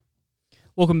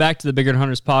Welcome back to the Bigger Than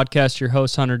Hunters podcast. Your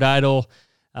host, Hunter Didle.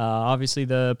 Obviously,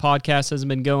 the podcast hasn't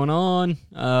been going on.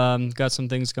 Got some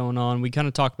things going on. We kind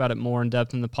of talk about it more in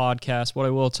depth in the podcast. What I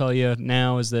will tell you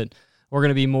now is that we're going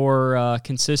to be more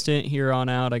consistent here on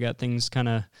out. I got things kind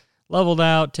of leveled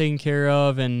out, taken care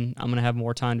of, and I'm going to have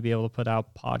more time to be able to put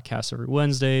out podcasts every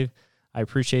Wednesday. I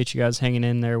appreciate you guys hanging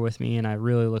in there with me, and I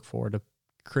really look forward to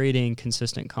creating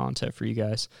consistent content for you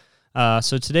guys.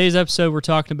 So today's episode, we're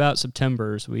talking about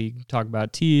Septembers. We talk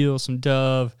about teal, some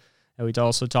dove, and we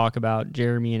also talk about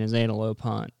Jeremy and his antelope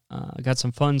hunt. Got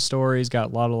some fun stories,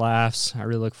 got a lot of laughs. I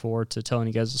really look forward to telling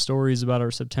you guys the stories about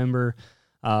our September.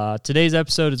 Today's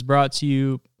episode is brought to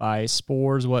you by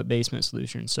Spore's Wet Basement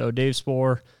Solutions. So Dave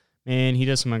Spore, man, he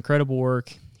does some incredible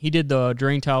work. He did the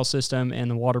drain tile system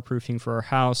and the waterproofing for our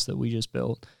house that we just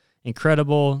built.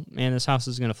 Incredible. Man, this house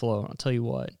is going to flow. I'll tell you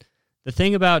what. The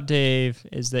thing about Dave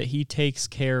is that he takes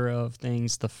care of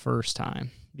things the first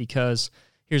time, because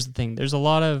here's the thing. There's a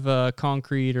lot of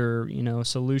concrete or,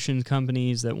 solution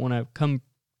companies that want to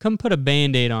come put a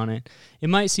Band-Aid on it.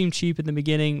 It might seem cheap in the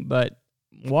beginning, but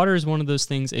water is one of those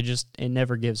things, it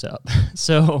never gives up.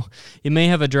 So it may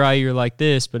have a dry year like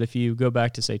this, but if you go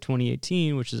back to, say,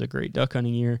 2018, which is a great duck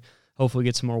hunting year, hopefully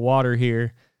get some more water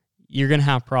here, you're going to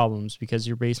have problems because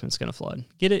your basement's going to flood.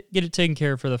 Get it taken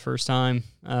care of for the first time,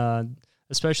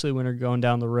 especially when you're going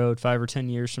down the road 5 or 10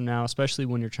 years from now, especially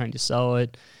when you're trying to sell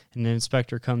it and an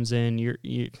inspector comes in.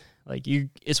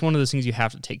 It's one of those things you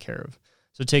have to take care of.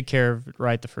 So take care of it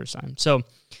right the first time. So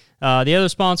the other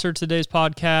sponsor of today's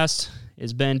podcast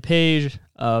is Ben Page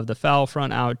of the Foul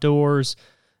Front Outdoors.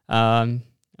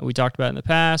 We talked about it in the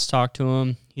past, talked to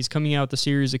him. He's coming out with a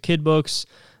series of kid books.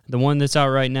 The one that's out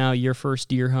right now, Your First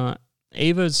Deer Hunt.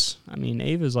 Ava's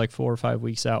like 4 or 5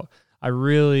 weeks out. I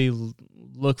really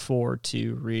look forward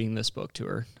to reading this book to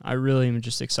her. I really am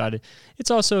just excited.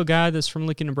 It's also a guy that's from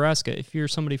Lincoln, Nebraska. If you're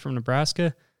somebody from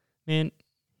Nebraska, man,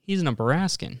 he's a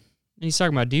Nebraskan. And he's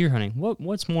talking about deer hunting.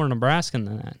 What's more Nebraskan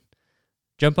than that?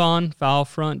 Jump on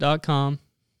foulfront.com,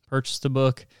 purchase the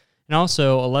book, and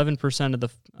also 11% of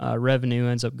the revenue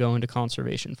ends up going to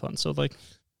conservation funds. So,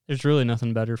 there's really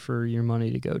nothing better for your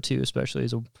money to go to, especially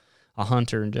as a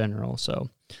hunter in general. So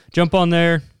jump on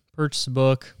there, purchase the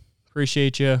book.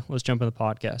 Appreciate you. Let's jump in the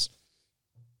podcast.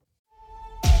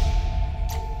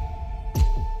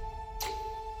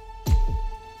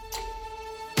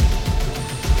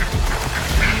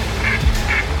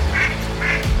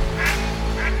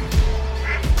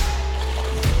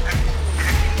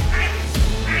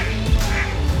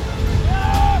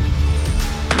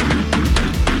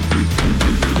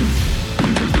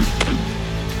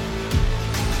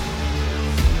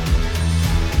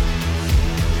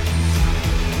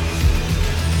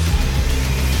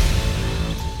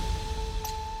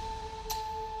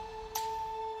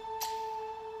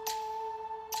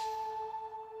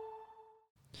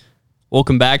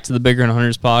 Welcome back to the Bigger Than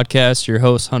Hunters podcast. Your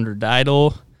host, Hunter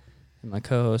Didle, and my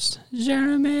co-host,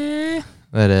 Jeremy.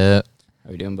 What up?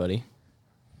 How you doing, buddy?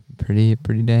 Pretty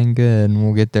dang good, and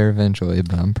we'll get there eventually,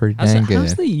 but I'm pretty dang good.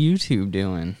 How's the YouTube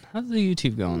doing? How's the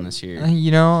YouTube going this year?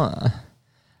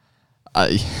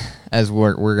 As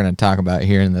we're going to talk about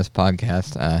here in this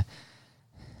podcast,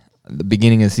 the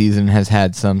beginning of the season has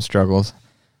had some struggles,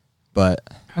 but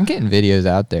I'm getting videos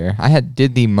out there. I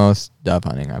did the most dove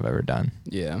hunting I've ever done.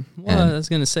 Yeah. Well, I was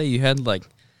going to say, you had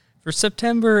for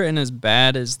September, and as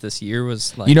bad as this year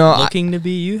was looking to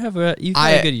be, you had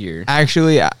a good year.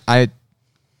 Actually, I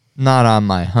not on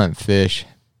my hunt fish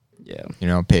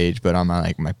yeah, page, but on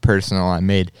my personal, I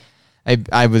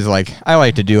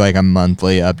like to do a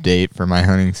monthly update for my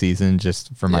hunting season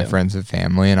just for my friends and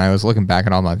family, and I was looking back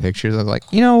at all my pictures. I was like,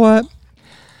 you know what?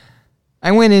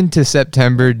 I went into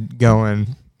September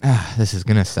going, this is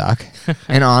going to suck.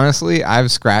 And honestly,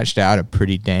 I've scratched out a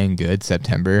pretty dang good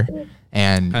September.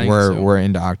 And we're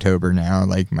into October now.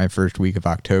 My first week of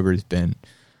October has been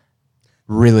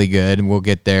really good. And we'll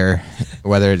get there,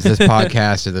 whether it's this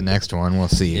podcast or the next one. We'll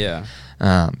see. Yeah.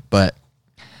 But,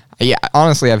 yeah,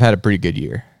 honestly, I've had a pretty good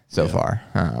year so far.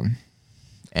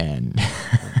 And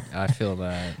I feel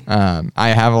that. I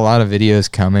have a lot of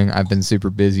videos coming. I've been super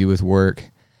busy with work.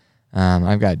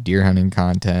 I've got deer hunting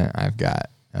content. I've got,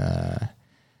 I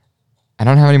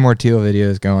don't have any more teal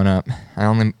videos going up. I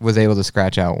only was able to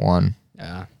scratch out one.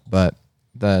 Yeah. But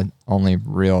the only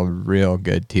real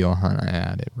good teal hunt I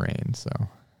had, it rained, so.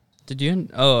 Did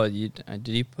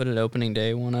you put an opening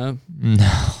day one up?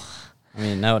 No. I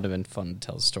mean, that would have been fun to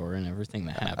tell the story and everything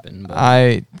that happened. But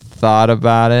I thought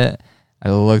about it.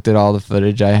 I looked at all the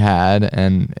footage I had,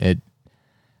 and it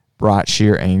brought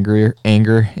sheer anger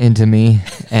into me,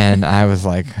 and I was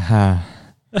like,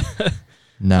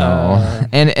 No.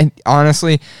 And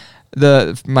honestly,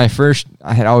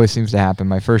 it always seems to happen.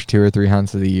 My first 2 or 3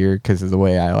 hunts of the year, because of the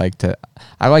way I like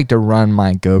to run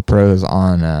my GoPros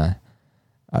on a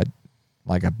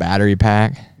battery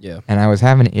pack. Yeah. And I was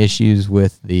having issues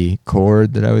with the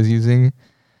cord that I was using.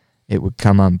 It would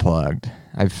come unplugged.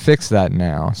 I've fixed that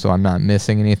now, so I'm not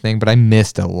missing anything, but I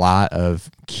missed a lot of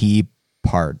key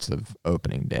parts of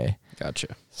opening day.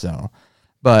 Gotcha. So,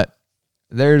 but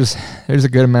there's a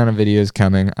good amount of videos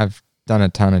coming. I've done a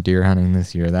ton of deer hunting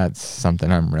this year. That's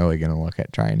something I'm really going to look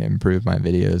at trying to improve my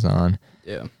videos on.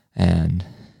 Yeah. And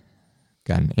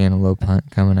got an antelope hunt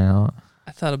coming out.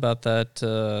 I thought about that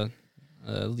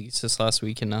at least this last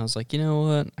week, and I was like, you know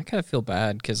what? I kind of feel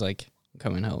bad because, like,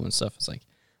 coming home and stuff, it's like,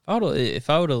 if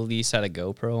I would at least had a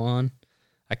GoPro on,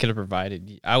 I could have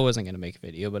provided. I wasn't going to make a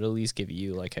video, but at least give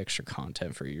you, like, extra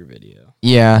content for your video.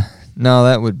 Yeah. No,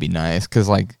 that would be nice because,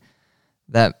 like,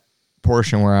 that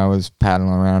portion where I was paddling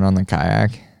around on the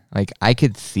kayak, like, I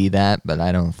could see that, but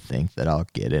I don't think that I'll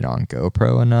get it on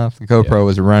GoPro enough. The GoPro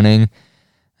was running,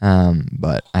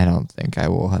 but I don't think I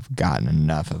will have gotten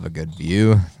enough of a good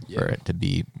view for it to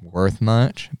be worth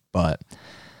much. But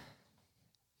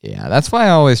yeah, that's why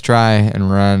I always try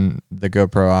and run the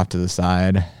GoPro off to the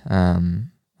side.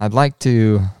 I'd like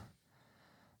to,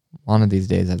 one of these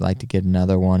days, I'd like to get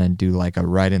another one and do like a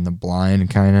right in the blind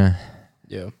kind of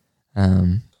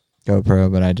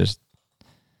GoPro, but I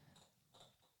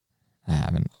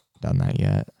haven't done that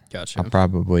yet. Gotcha. I'll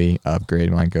probably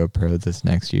upgrade my GoPro this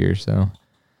next year, so.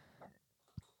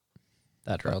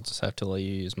 That or I'll just have to let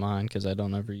you use mine because I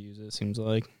don't ever use it, it seems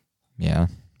like. Yeah.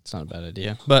 It's not a bad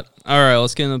idea. But, all right,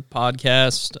 let's get into the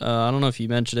podcast. I don't know if you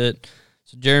mentioned it.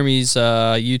 So Jeremy's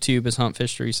YouTube is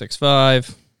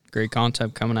HuntFish365. Great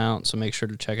content coming out, so make sure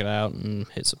to check it out and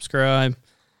hit subscribe.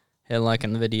 Hit like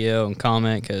on the video and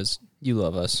comment because you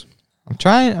love us. I'm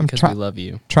trying. Because we love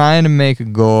you. Trying to make a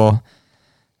goal.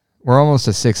 We're almost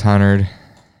to 600.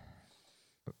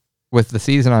 With the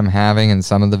season I'm having and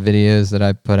some of the videos that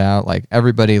I put out, like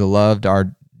everybody loved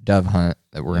our dove hunt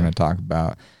that we're going to talk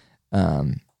about.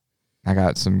 I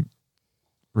got some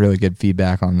really good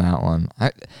feedback on that one.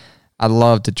 I'd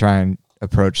love to try and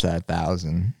approach that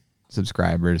 1,000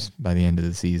 subscribers by the end of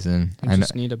the season. I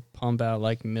just need to pump out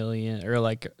like 1 million or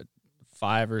like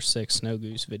 5 or 6 snow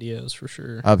goose videos for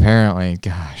sure. Apparently,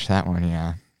 gosh, that one,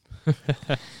 yeah.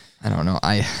 I don't know.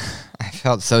 I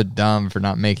felt so dumb for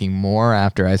not making more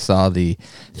after I saw the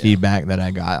feedback that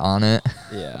I got on it.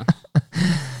 Yeah.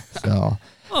 So,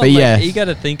 but yeah, you got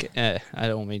to think. I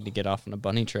don't mean to get off on a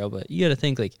bunny trail, but you got to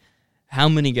think like how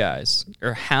many guys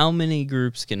or how many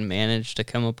groups can manage to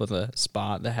come up with a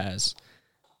spot that has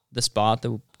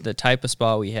the type of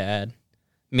spot we had,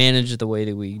 manage the way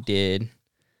that we did,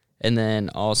 and then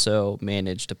also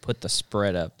manage to put the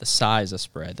spread up, the size of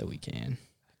spread that we can.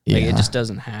 Like, it just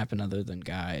doesn't happen other than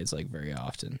guys, like, very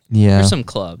often. Yeah. There's some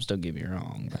clubs, don't get me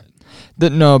wrong. But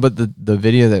but the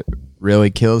video that really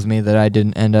kills me that I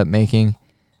didn't end up making,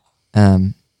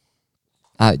 dude,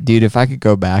 if I could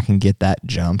go back and get that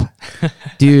jump,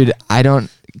 dude,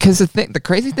 because the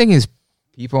crazy thing is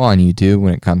people on YouTube,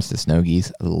 when it comes to snow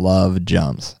geese, love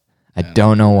jumps. I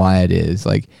don't know why it is.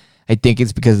 Like, I think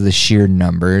it's because of the sheer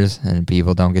numbers, and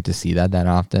people don't get to see that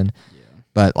often. Yeah.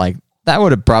 But, like, that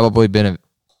would have probably been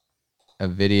a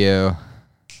video.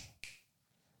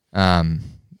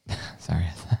 Sorry,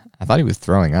 I thought he was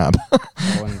throwing up.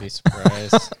 I wouldn't be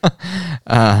surprised.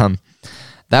 That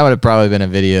would have probably been a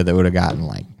video that would have gotten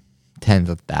like tens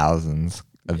of thousands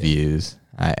of views.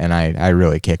 I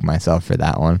really kicked myself for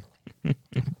that one.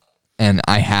 And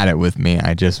I had it with me.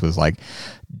 I just was like,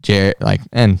 Jared,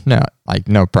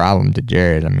 no problem to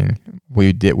Jared. I mean,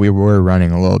 we were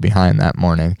running a little behind that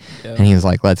morning, and he was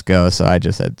like, let's go. So I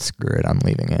just said, screw it, I'm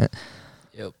leaving it.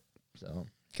 Yep. So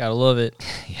gotta love it.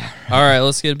 Yeah. Right. All right,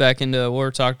 let's get back into what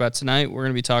we're talking about tonight. We're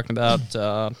going to be talking about,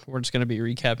 we're just going to be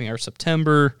recapping our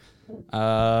September.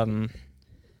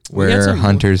 Where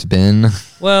Hunter's been.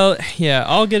 Well, yeah,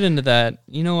 I'll get into that.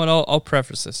 You know what? I'll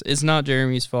preface this. It's not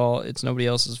Jeremy's fault. It's nobody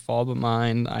else's fault but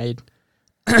mine.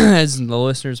 As the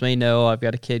listeners may know, I've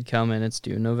got a kid coming. It's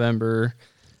due in November.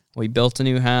 We built a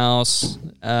new house.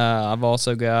 I've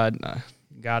also got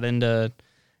into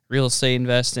real estate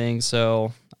investing.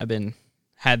 So I've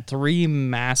had 3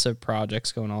 massive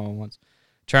projects going on at once.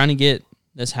 Trying to get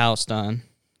this house done,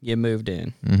 get moved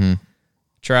in. Mm-hmm.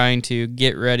 Trying to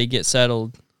get ready, get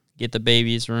settled, get the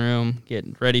baby's room, get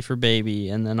ready for baby.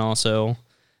 And then also,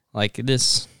 like,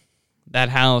 that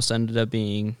house ended up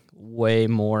being way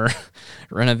more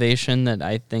renovation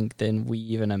than we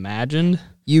even imagined.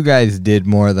 You guys did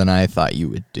more than I thought you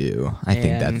would do. I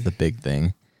think that's the big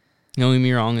thing. Don't get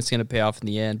me wrong, it's going to pay off in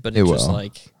the end, but It it's just will.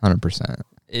 like 100%.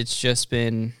 it's just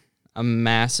been a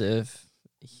massive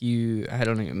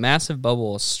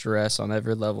bubble of stress on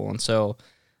every level. And so,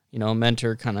 a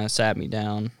mentor kind of sat me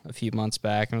down a few months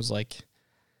back and was like,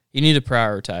 you need to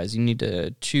prioritize. You need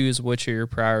to choose which are your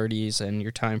priorities and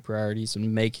your time priorities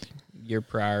and make your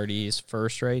priorities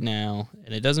first right now.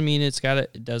 And it doesn't mean it's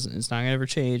not going to ever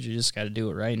change. You just got to do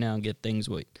it right now and get things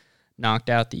knocked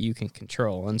out that you can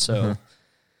control. And so,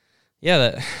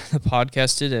 the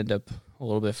podcast did end up a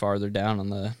little bit farther down on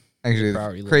the Actually,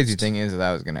 priority the crazy list. thing is that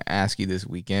I was going to ask you this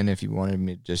weekend if you wanted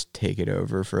me to just take it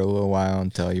over for a little while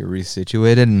until you're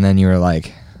resituated, and then you were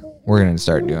like, we're going to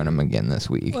start doing them again this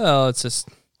week. Well, it's just,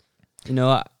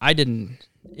 I didn't,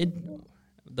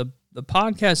 the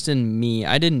podcast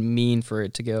I didn't mean for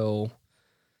it to go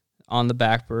on the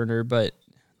back burner, but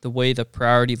the way the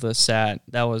priority list sat,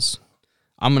 that was,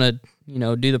 I'm going to,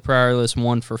 do the priority list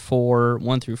 1 through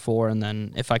 4, and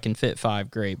then if I can fit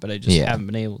 5, great, but I just haven't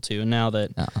been able to. And now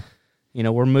that,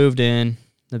 we're moved in,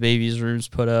 the baby's room's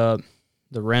put up,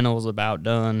 the rental's about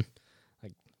done,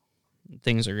 like,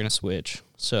 things are going to switch.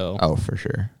 So, Oh, for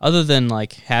sure. other than,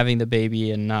 like, having the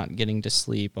baby and not getting to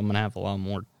sleep, I'm going to have a lot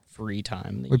more free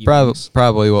time. We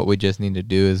probably what we just need to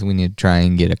do is we need to try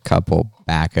and get a couple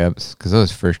backups, because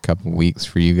those first couple weeks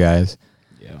for you guys,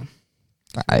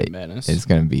 Menace. it's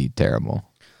going to be terrible.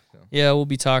 Yeah, we'll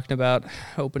be talking about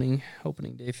opening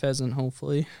day pheasant,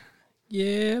 hopefully.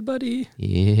 Yeah, buddy.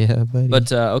 Yeah, buddy. But,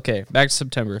 okay, back to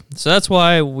September. So that's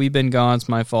why we've been gone. It's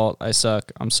my fault. I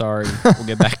suck. I'm sorry. We'll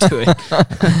get back to it.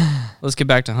 Let's get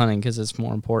back to hunting because it's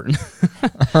more important.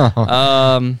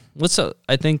 Let's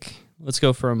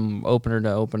go from opener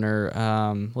to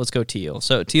opener. Let's go teal.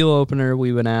 So teal opener,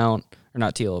 we went out, or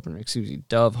not teal opener, excuse me,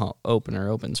 dove opener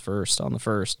opens first on the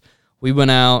 1st. We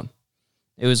went out.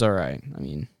 It was all right. I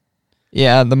mean,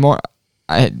 yeah,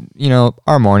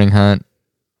 our morning hunt,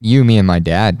 me, and my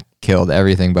dad killed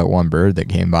everything but one bird that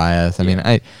came by us. I mean,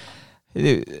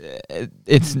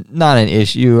 it's not an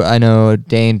issue. I know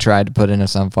Dane tried to put in a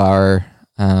sunflower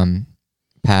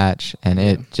patch, and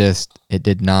it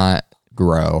did not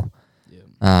grow.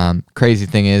 Crazy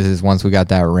thing is once we got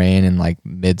that rain in like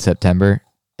mid-September,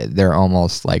 they're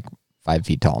almost like 5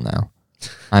 feet tall now.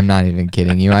 I'm not even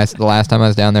kidding you. The last time I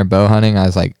was down there bow hunting, I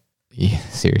was like, yeah,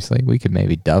 seriously, we could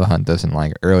maybe dove hunt this in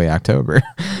like early October.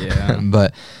 Yeah.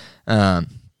 But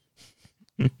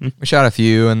we shot a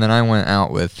few, and then I went out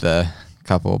with a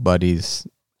couple of buddies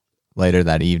later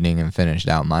that evening and finished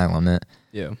out my limit.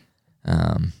 Yeah.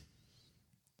 That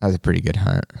was a pretty good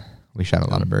hunt. We shot a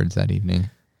lot of birds that evening.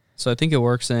 So I think it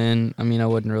works in, I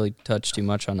wouldn't really touch too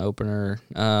much on opener.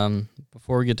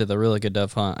 Before we get to the really good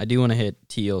dove hunt, I do want to hit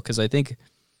teal because I think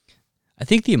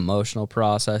the emotional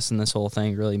process in this whole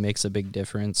thing really makes a big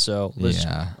difference. So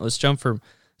let's jump from,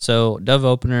 so dove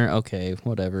opener, okay,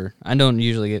 whatever. I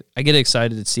get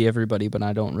excited to see everybody, but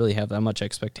I don't really have that much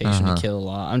expectation to kill a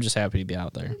lot. I'm just happy to be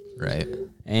out there. Right.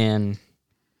 And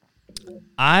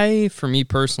for me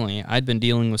personally, I'd been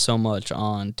dealing with so much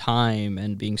on time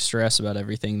and being stressed about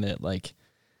everything that like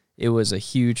it was a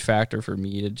huge factor for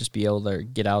me to just be able to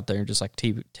get out there and just like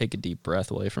take a deep breath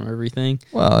away from everything.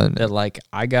 Well, that like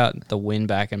I got the wind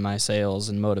back in my sails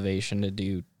and motivation to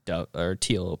do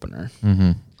teal opener.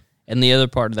 Mm-hmm. And the other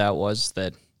part of that was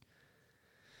that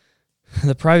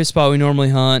the private spot we normally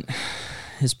hunt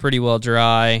is pretty well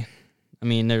dry. I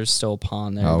mean, there's still a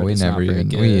pond there. Oh, but we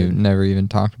never even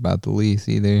talked about the lease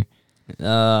either.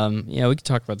 Yeah, we could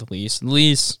talk about the lease. The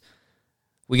lease,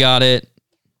 we got it.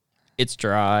 It's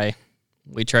dry.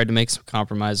 We tried to make some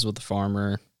compromises with the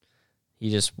farmer. He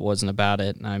just wasn't about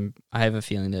it, and I have a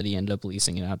feeling that he ended up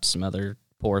leasing it out to some other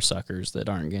poor suckers that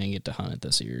aren't going to get to hunt it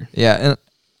this year. Yeah, and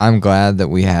I'm glad that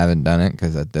we haven't done it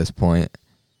because at this point,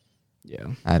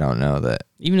 I don't know that.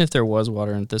 Even if there was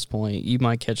water at this point, you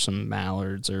might catch some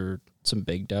mallards or some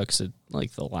big ducks at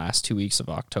like the last 2 weeks of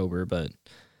October, but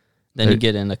then you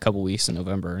get in a couple weeks in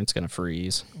November and it's going to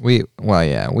freeze. We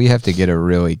have to get a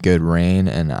really good rain,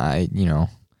 and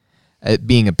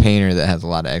being a painter that has a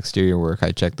lot of exterior work,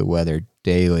 I check the weather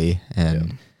daily,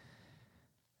 and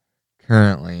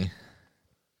currently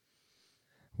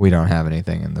we don't have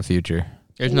anything in the future.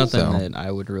 There's nothing that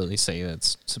I would really say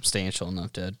that's substantial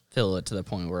enough to fill it to the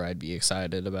point where I'd be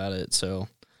excited about it. So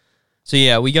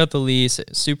yeah, we got the lease.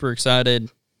 Super excited.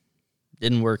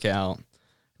 Didn't work out.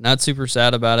 Not super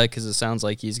sad about it because it sounds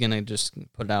like he's going to just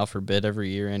put it out for bid every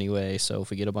year anyway. So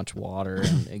if we get a bunch of water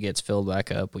and it gets filled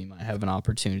back up, we might have an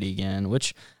opportunity again,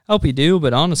 which I hope we do.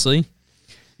 But honestly,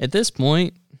 at this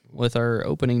point, with our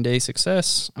opening day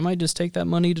success, I might just take that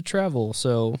money to travel.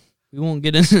 So we won't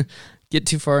get into get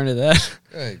too far into that.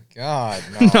 Good God,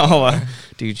 No,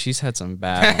 dude, she's had some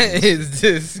bad ones. It's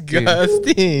disgusting.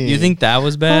 Dude, you think that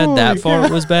was bad? Holy that fart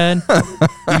God. was bad?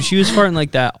 Dude, she was farting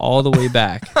like that all the way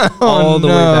back. Oh, all the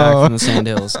way no. back from the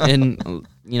Sandhills. In,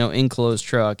 enclosed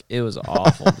truck. It was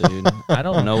awful, dude. I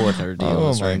don't know what her deal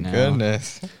is right now. Oh, my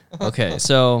goodness. Okay,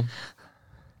 so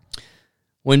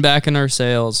went back in our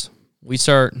sales.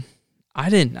 I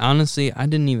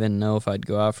didn't even know if I'd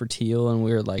go out for teal, and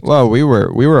we were like, Well, we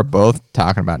were both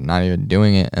talking about not even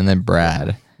doing it, and then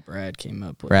Brad came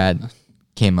up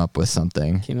with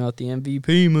something. came out the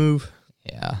MVP move.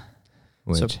 Yeah.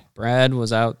 So Brad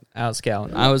was out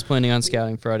scouting. I was planning on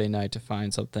scouting Friday night to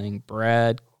find something.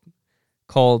 Brad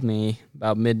called me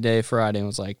about midday Friday and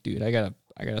was like, "Dude, I got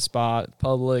a spot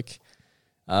public.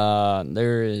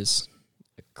 There is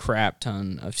a crap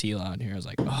ton of teal out here." I was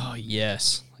like, "Oh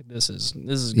yes, like this is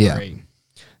great."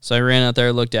 So I ran out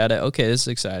there, looked at it. Okay, this is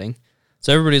exciting.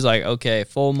 So everybody's like, "Okay,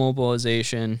 full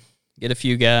mobilization. Get a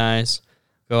few guys,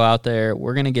 go out there.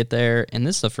 We're gonna get there." And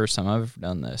this is the first time I've ever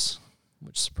done this,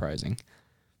 which is surprising.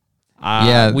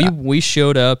 We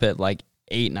showed up at like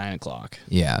 8-9 o'clock.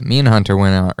 Yeah, me and Hunter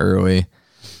went out early,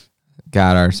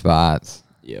 got our spots.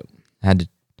 Yep.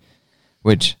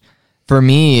 Which for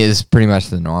me is pretty much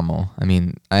the normal. I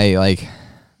mean, I like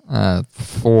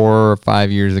 4 or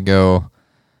 5 years ago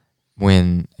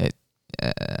when it,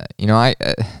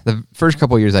 the first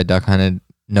couple of years I duck hunted,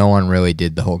 no one really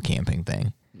did the whole camping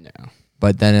thing. No.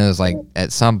 But then it was like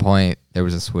at some point there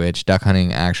was a switch. Duck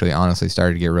hunting actually honestly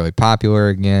started to get really popular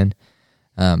again,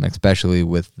 especially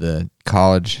with the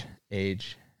college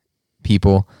age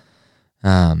people.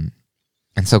 And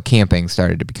so camping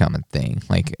started to become a thing,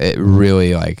 like it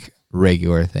really like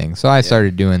regular thing. So I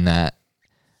started doing that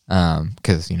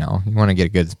because, you want to get a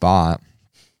good spot.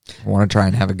 Want to try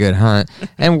and have a good hunt.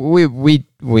 And we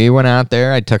went out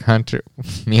there. I took Hunter,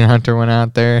 me and Hunter went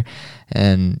out there,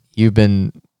 and you've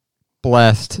been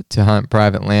blessed to hunt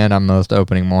private land on most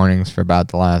opening mornings for about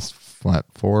the last 4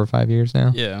 or 5 years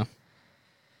now. Yeah.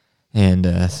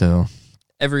 And so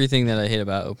everything that I hate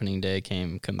about opening day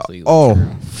came completely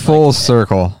true. Full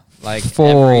circle. Like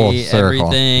full circle.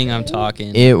 Everything I'm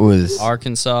talking. It was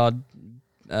Arkansas.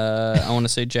 I want to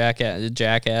say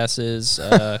jackasses,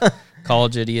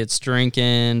 college idiots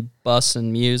drinking,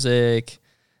 busting music,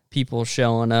 people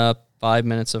showing up 5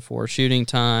 minutes before shooting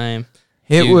time.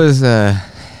 It was a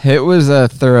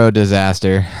thorough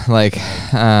disaster. Like,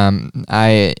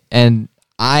 I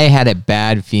had a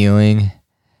bad feeling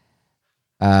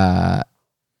at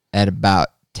about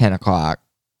 10 o'clock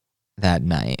that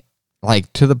night.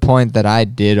 Like, to the point that I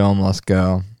did almost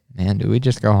go, man, do we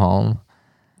just go home?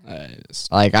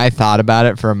 Like, I thought about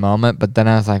it for a moment, but then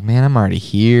I was like, man, I'm already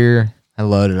here. I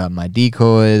loaded up my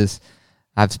decoys.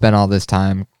 I've spent all this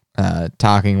time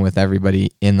talking with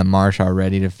everybody in the marsh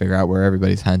already to figure out where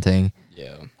everybody's hunting.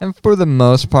 Yeah. And for the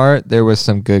most part, there was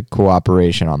some good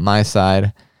cooperation on my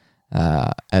side.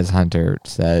 As Hunter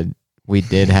said, we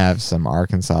did have some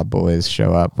Arkansas boys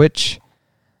show up, which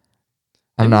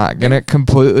I'm not going to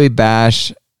completely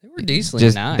bash. They were decently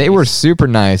nice. They were super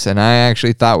nice, and I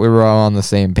actually thought we were all on the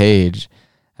same page.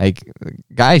 Like,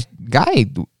 guy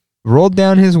rolled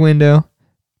down his window,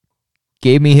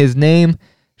 gave me his name,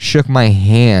 shook my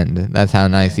hand. That's how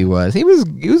nice he was. He was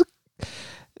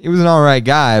an all right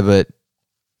guy, but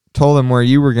told him where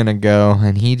you were going to go,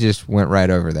 and he just went right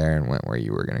over there and went where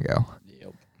you were going to go.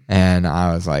 Yep. And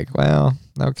I was like, well,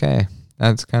 okay,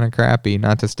 that's kind of crappy,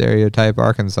 not to stereotype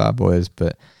Arkansas boys,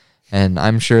 and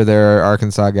I'm sure there are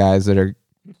Arkansas guys that are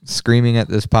screaming at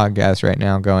this podcast right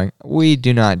now going, we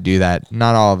do not do that.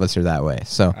 Not all of us are that way.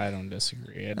 So I don't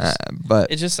disagree.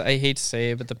 I hate to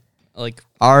say it, but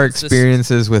our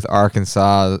experiences with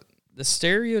Arkansas, the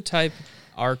stereotype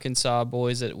Arkansas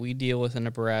boys that we deal with in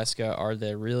Nebraska are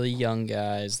the really young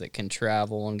guys that can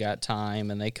travel and got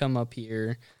time, and they come up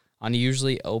here on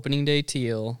usually opening day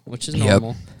teal, which is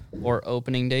normal, or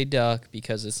opening day duck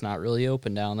because it's not really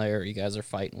open down there. You guys are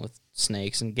fighting with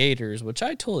snakes and gators, which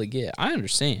I totally get. I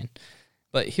understand.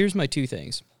 But here's my two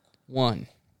things. One,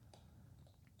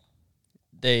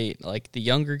 they, like the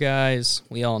younger guys,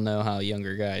 we all know how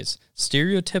younger guys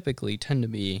stereotypically tend to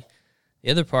be.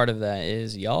 The other part of that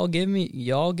is y'all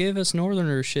give us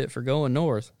northerners shit for going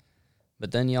north,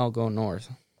 but then y'all go north.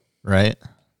 Right.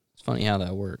 It's funny how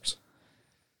that works.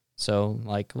 So,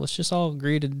 let's all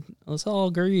agree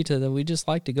to that we just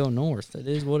like to go north. It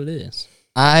is what it is.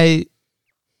 I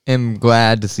am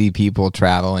glad to see people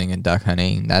traveling and duck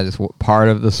hunting. That is part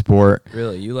of the sport.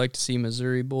 Really? You like to see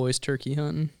Missouri boys turkey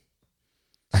hunting?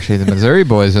 Actually, the Missouri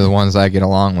boys are the ones I get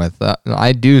along with.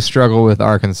 I do struggle with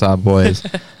Arkansas boys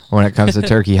when it comes to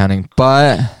turkey hunting.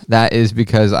 But that is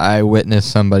because I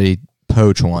witnessed somebody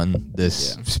poach one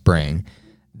this spring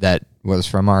that was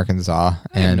from Arkansas.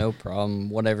 I have no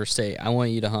problem. Whatever state. I want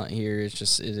you to hunt here. It's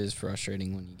just, it is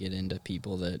frustrating when you get into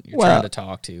people that you're trying to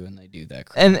talk to and they do that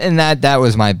crap. And that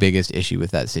was my biggest issue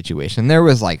with that situation. There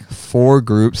was like 4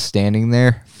 groups standing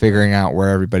there figuring out where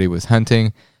everybody was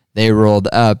hunting. They rolled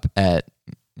up at,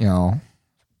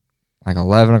 like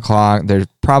 11 o'clock. There's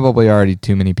probably already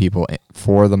too many people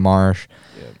for the marsh.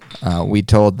 Yep. We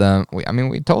told them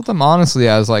honestly,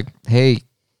 I was like, hey,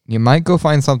 you might go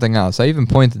find something else. I even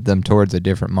pointed them towards a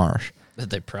different marsh. That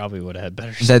they probably would have had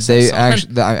better success. That they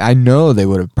actually, I know they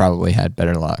would have probably had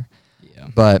better luck. Yeah.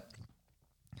 But,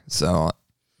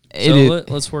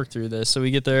 let's work through this. So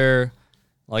we get there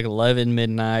like 11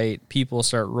 midnight. People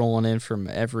start rolling in from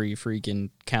every freaking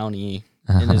county.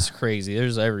 And it's crazy.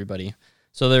 There's everybody.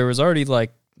 So there was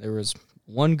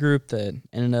one group that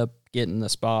ended up getting the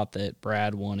spot that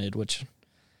Brad wanted, which,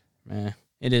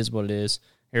 it is what it is.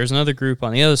 There's another group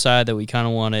on the other side that we kind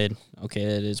of wanted. Okay,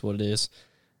 it is what it is.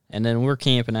 And then we're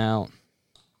camping out.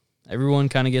 Everyone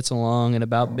kind of gets along, and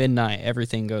about midnight,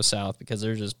 everything goes south because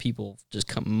there's just people just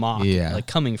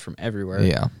coming from everywhere.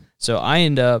 Yeah. So I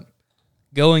end up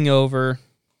going over,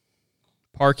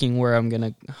 parking where I'm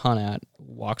going to hunt at,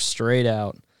 walk straight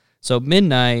out. So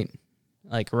midnight,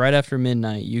 like right after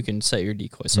midnight, you can set your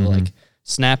decoy. So like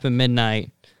snap at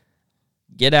midnight,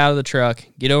 get out of the truck,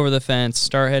 get over the fence,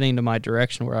 start heading to my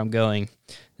direction where I'm going.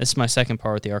 This is my second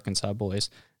part with the Arkansas boys.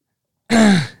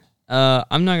 I'm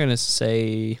not going to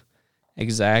say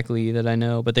exactly that I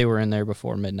know, but they were in there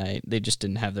before midnight. They just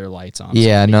didn't have their lights on.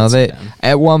 Yeah,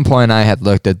 at one point I had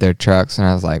looked at their trucks and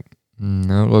I was like,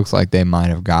 no, it looks like they might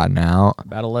have gotten out.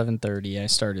 About 11:30, I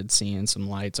started seeing some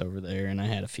lights over there, and I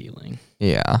had a feeling.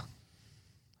 Yeah.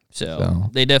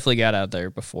 So they definitely got out there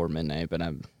before midnight, but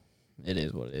it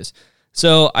is what it is.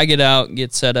 So I get out,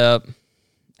 get set up,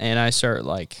 and I start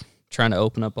like trying to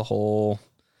open up a hole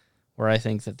where I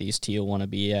think that these teal want to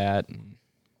be at and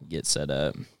get set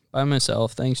up by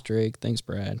myself. Thanks, Drake. Thanks,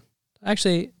 Brad.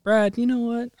 Actually, Brad, you know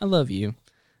what? I love you.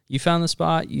 You found the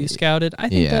spot. You scouted. I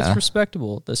think that's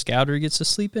respectable. The scouter gets to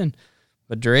sleep in.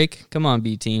 But Drake, come on,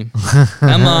 B team.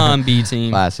 Come on, B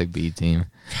team. Classic B team.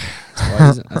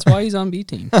 That's why he's on B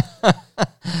team.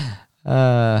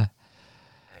 Hunter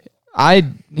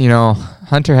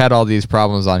had all these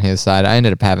problems on his side. I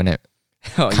ended up having it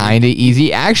kind of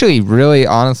easy. Actually, really,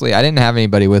 honestly, I didn't have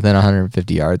anybody within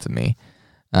 150 yards of me.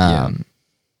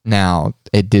 Now,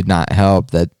 it did not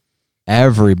help that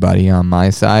everybody on my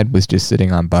side was just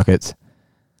sitting on buckets.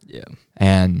 Yeah.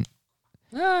 And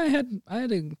I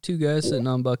had 2 guys sitting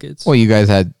on buckets. Well, you guys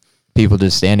had people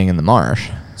just standing in the marsh.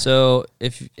 So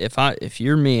if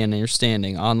you're me and you're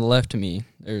standing on the left of me,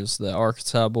 there's the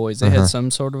Arkansas boys. They had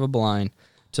some sort of a blind.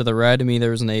 To the right of me,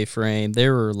 there was an A-frame. They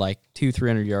were like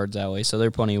 200-300 yards that way, so they're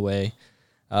plenty away.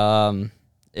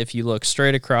 If you look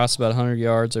straight across about 100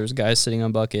 yards, there's guys sitting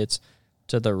on buckets.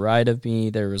 To the right of me,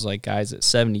 there was like guys at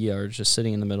 70 yards just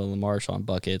sitting in the middle of the marsh on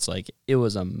buckets. Like it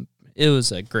was a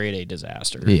grade A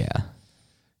disaster. Yeah.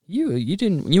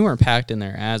 You weren't packed in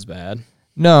there as bad.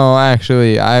 No,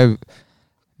 actually,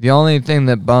 the only thing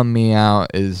that bummed me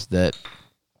out is that,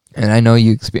 and I know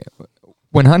you experience,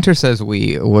 when Hunter says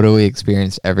what do we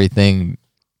experience? Everything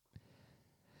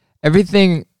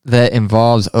that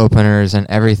involves openers and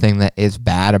everything that is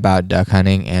bad about duck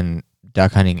hunting and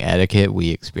duck hunting etiquette we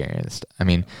experienced. I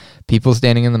mean, people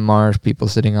standing in the marsh, people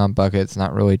sitting on buckets,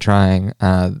 not really trying.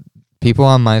 People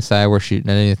on my side were shooting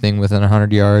at anything within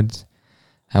 100 yards.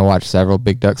 I watched several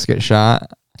big ducks get shot.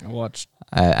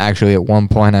 Actually, at one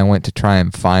point, I went to try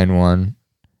and find one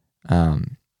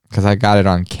because I got it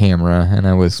on camera, and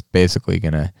I was basically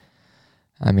gonna.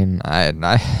 I mean, I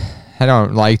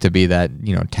don't like to be that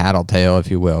tattletale,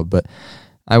 if you will, but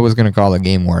I was gonna call the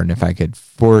game warden if I could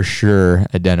for sure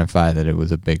identify that it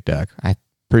was a big duck. I'm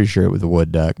pretty sure it was a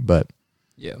wood duck, but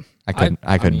yeah, I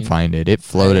couldn't find it. It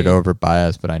floated over by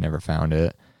us, but I never found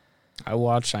it. I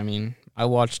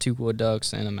watched 2 wood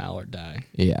ducks and a mallard die.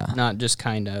 Yeah. Not just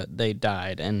they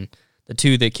died, and the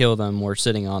 2 that killed them were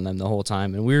sitting on them the whole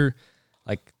time. And we were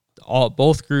like,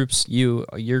 both groups,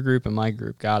 your group and my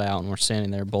group, got out and were standing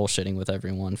there bullshitting with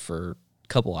everyone for a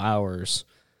couple hours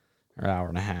or hour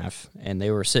and a half, and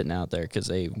they were sitting out there because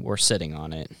they were sitting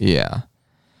on it. Yeah.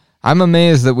 I'm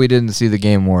amazed that we didn't see the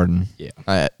game warden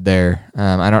there.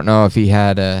 I don't know if he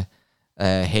had a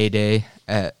heyday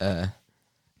at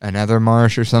another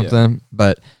marsh or something,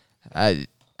 but I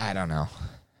don't know.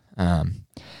 And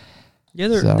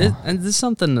this is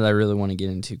something that I really want to get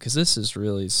into because this is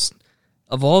really,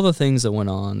 of all the things that went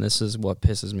on, this is what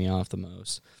pisses me off the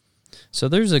most. So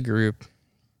there's a group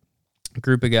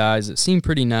group of guys that seemed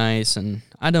pretty nice, and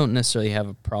I don't necessarily have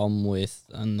a problem with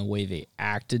the way they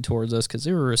acted towards us because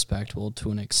they were respectful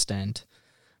to an extent.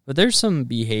 But there's some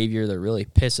behavior that really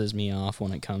pisses me off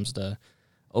when it comes to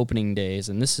opening days,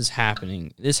 and this is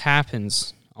happening. This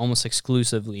happens almost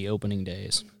exclusively opening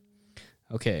days.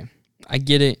 Okay, I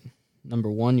get it. Number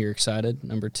one, you're excited.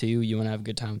 Number two, you want to have a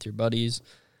good time with your buddies.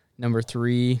 Number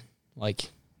three, like,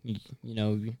 you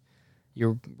know,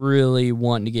 you're really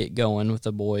wanting to get going with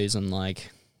the boys and,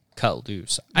 like, cut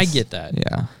loose. I get that.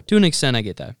 Yeah. To an extent, I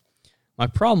get that. My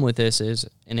problem with this is,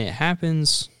 and it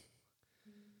happens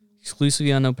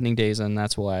exclusively on opening days, and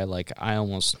that's why, like, I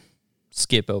almost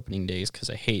skip opening days because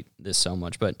I hate this so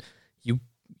much. But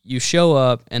you show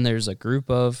up, and there's a group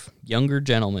of younger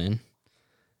gentlemen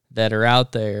that are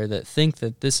out there that think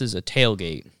that this is a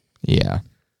tailgate. Yeah.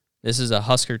 This is a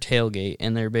Husker tailgate,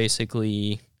 and they're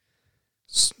basically,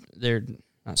 they're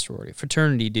not sorority,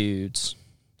 fraternity dudes,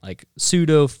 like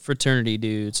pseudo-fraternity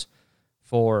dudes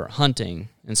for hunting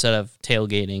instead of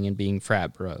tailgating and being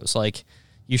frat bros. Like,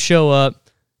 you show up,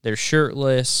 they're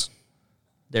shirtless,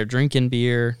 they're drinking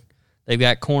beer, they've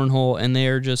got cornhole, and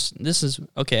they're just, this is,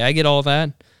 okay, I get all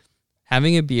that.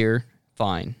 Having a beer,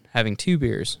 fine. Having 2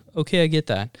 beers, okay, I get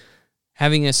that.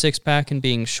 Having a 6-pack and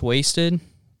being wasted,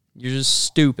 you're just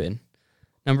stupid.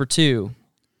 Number 2,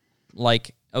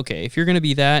 like, okay, if you're going to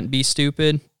be that and be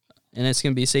stupid, and it's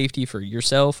going to be safety for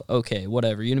yourself, okay,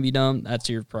 whatever. You're going to be dumb, that's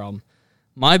your problem.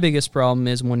 My biggest problem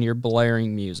is when you're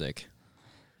blaring music.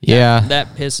 Yeah.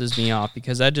 That pisses me off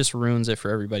because that just ruins it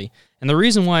for everybody. And the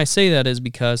reason why I say that is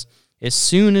because as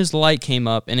soon as light came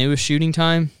up and it was shooting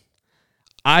time,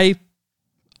 I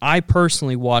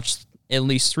personally watched at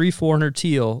least 300-400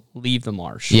 teal leave the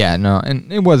marsh. Yeah, no,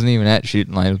 and it wasn't even at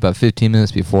shooting light. It was about 15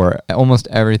 minutes before. Almost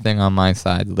everything on my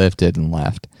side lifted and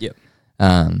left. Yep.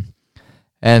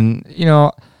 And you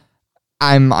know,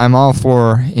 I'm all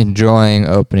for enjoying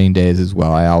opening days as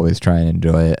well. I always try and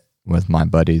enjoy it with my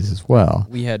buddies as well.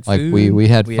 We had like food. we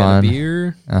had we fun. Had a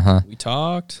beer. We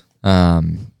talked.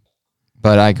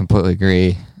 But I completely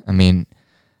agree. I mean,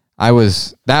 that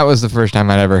was the first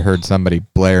time I'd ever heard somebody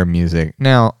blare music.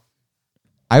 Now,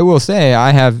 I will say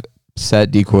I have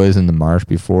set decoys in the marsh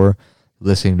before,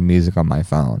 listening to music on my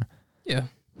phone. Yeah.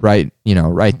 Right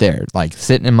there, like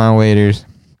sitting in my waders.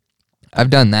 I've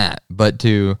done that, but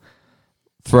to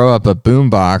throw up a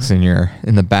boombox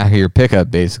in the back of your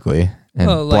pickup, basically, and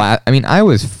I mean, I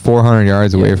was 400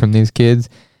 yards away from these kids,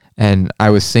 and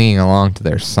I was singing along to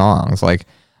their songs. Like,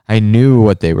 I knew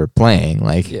what they were playing.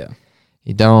 Like,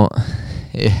 you don't.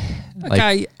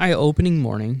 I opening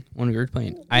morning when we were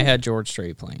playing, I had George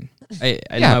Strait playing. I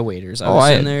had my waders. I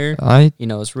was in there.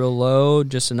 It's real low,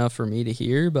 just enough for me to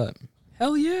hear, but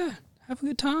hell yeah, have a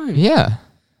good time. Yeah.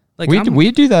 Like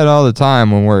we do that all the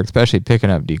time when we're especially picking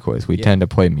up decoys. We tend to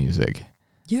play music.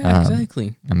 Yeah,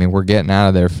 exactly. I mean, we're getting out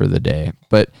of there for the day,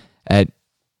 but at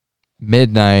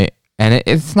midnight, and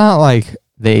it's not like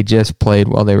they just played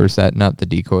while they were setting up the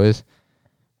decoys.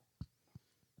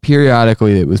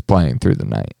 Periodically, it was playing through the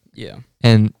night. Yeah.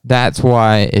 And that's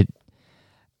why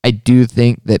I do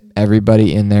think that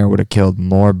everybody in there would have killed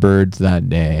more birds that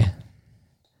day.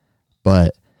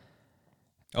 But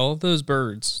all of those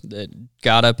birds that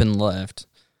got up and left,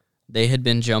 they had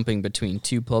been jumping between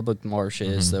 2 public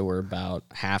marshes that were about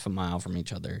half a mile from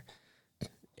each other.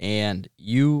 And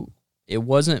it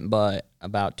wasn't but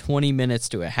about 20 minutes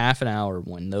to a half an hour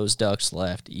when those ducks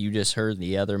left, you just heard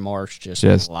the other marsh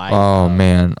just light up.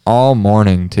 Man, all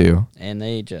morning too. And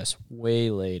they just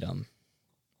waylaid them.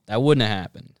 That wouldn't have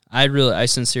happened. I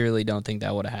sincerely don't think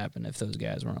that would have happened if those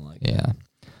guys weren't like that. Yeah.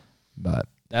 But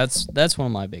that's one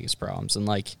of my biggest problems. And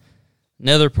like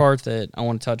another part that I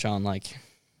want to touch on, like,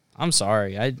 I'm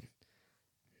sorry,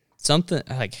 something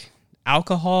like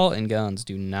alcohol and guns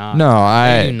do not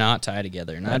tie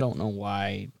together, and I don't know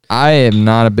why. I am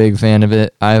not a big fan of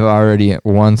it. I've already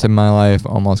once in my life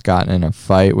almost gotten in a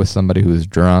fight with somebody who was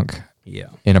drunk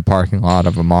in a parking lot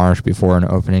of a marsh before an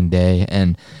opening day,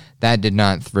 and that did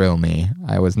not thrill me.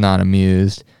 I was not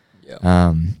amused.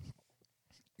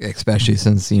 Especially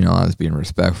since, I was being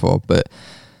respectful.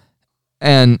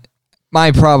 And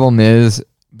my problem is,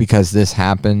 because this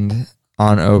happened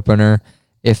on opener,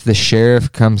 if the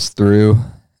sheriff comes through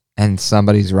and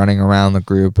somebody's running around the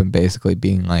group and basically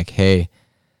being like, hey,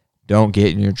 don't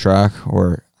get in your truck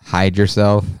or hide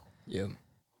yourself,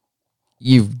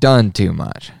 you've done too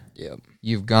much.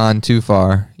 You've gone too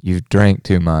far. You've drank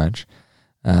too much.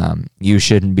 You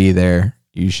shouldn't be there.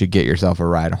 You should get yourself a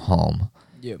ride home.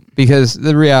 Because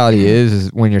the reality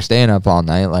is when you're staying up all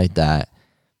night like that,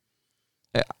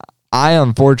 I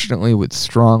unfortunately would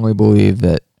strongly believe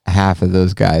that half of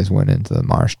those guys went into the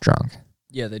marsh drunk.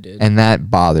 Yeah, they did. And that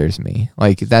bothers me.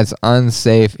 Like, that's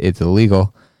unsafe. It's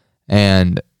illegal.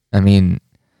 And, I mean,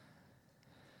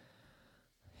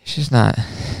 it's just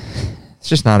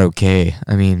not okay.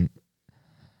 I mean,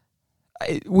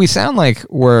 we sound like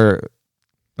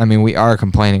we are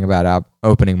complaining about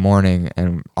opening morning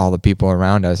and all the people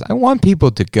around us. I want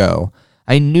people to go.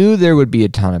 I knew there would be a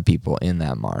ton of people in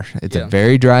that marsh. It's a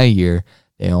very dry year.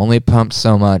 They only pumped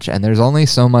so much, and there's only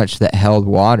so much that held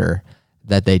water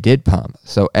that they did pump.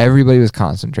 So everybody was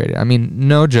concentrated. I mean,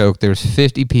 no joke, there's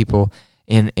 50 people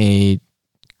in a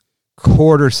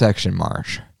quarter section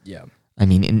marsh. Yeah. I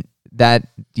mean, in that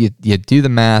you do the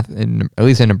math, at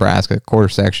least in Nebraska, quarter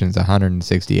section is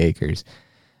 160 acres.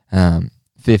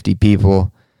 50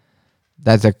 people,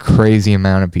 that's a crazy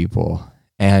amount of people.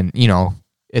 And,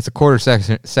 it's a quarter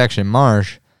section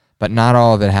marsh, but not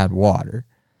all of it had water.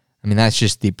 I mean, that's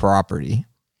just the property.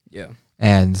 Yeah.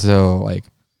 And so, like,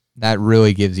 that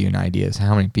really gives you an idea as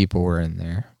how many people were in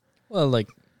there. Well, like,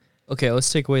 okay,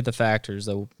 let's take away the factors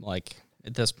that, like,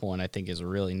 at this point I think is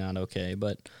really not okay,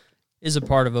 but is a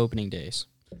part of opening days,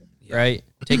 right?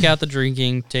 Take out the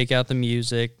drinking, take out the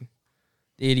music,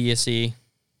 the idiocy.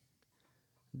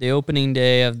 The opening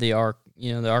day of the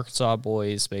Arkansas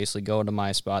boys basically going to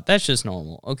my spot. That's just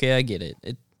normal. Okay, I get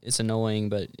it. It's annoying,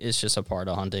 but it's just a part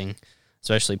of hunting,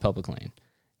 especially public land.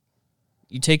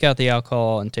 You take out the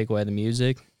alcohol and take away the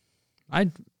music,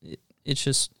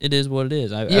 it is what it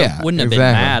is. I wouldn't have been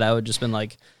mad. I would just been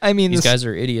like, I mean, these guys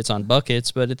are idiots on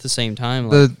buckets, but at the same time,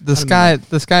 like,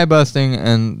 the sky busting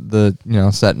and the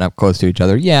setting up close to each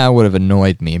other, it would have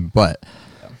annoyed me, but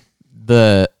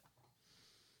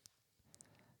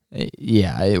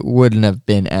it wouldn't have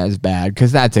been as bad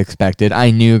because that's expected.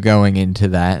 I knew going into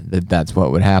that's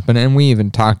what would happen, and we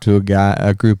even talked to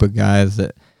a group of guys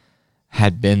that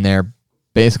had been there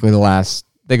basically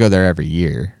they go there every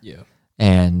year. Yeah.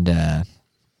 And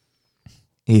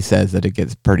he says that it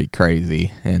gets pretty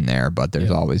crazy in there, but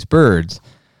there's always birds.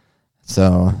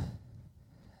 So,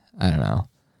 I don't know.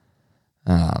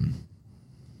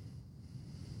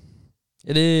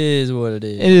 It is what it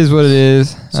is. It is what it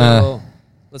is. So,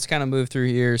 let's kind of move through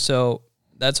here. So,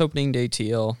 that's opening day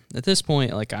teal. At this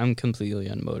point, like, I'm completely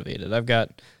unmotivated. I've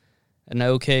got an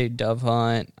okay dove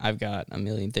hunt. I've got a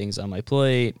million things on my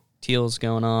plate. Teal's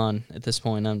going on. At this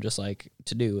point, I'm just like,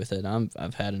 to do with it.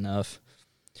 I've had enough.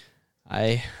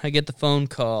 I get the phone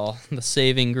call, the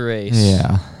saving grace.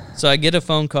 Yeah. So I get a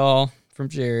phone call from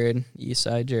Jared,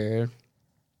 Eastside Jared,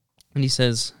 and he's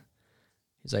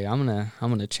like, I'm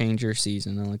gonna change your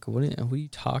season. I'm like, what are you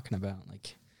talking about?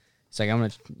 Like, he's like,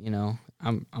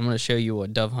 I'm gonna show you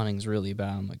what dove hunting's really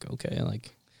about. I'm like, okay,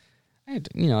 like,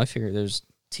 I figure there's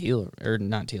teal or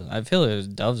not teal. I feel there's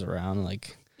doves around,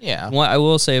 like. Yeah. What I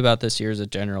will say about this year as a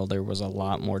general, there was a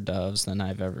lot more doves than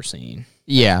I've ever seen.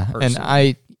 Yeah, personally.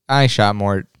 And I shot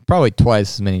probably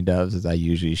twice as many doves as I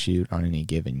usually shoot on any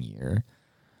given year.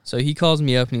 So he calls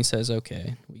me up and he says,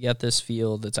 okay, we got this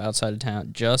field that's outside of town,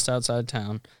 just outside of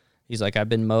town. He's like, I've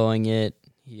been mowing it.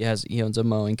 He owns a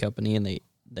mowing company, and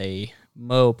they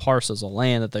mow parcels of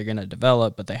land that they're going to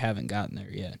develop, but they haven't gotten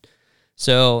there yet.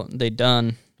 So they'd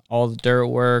done all the dirt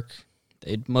work.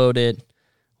 They'd mowed it.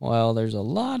 Well, there's a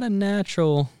lot of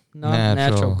natural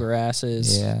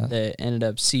grasses that ended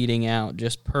up seeding out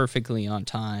just perfectly on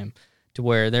time to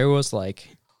where there was like,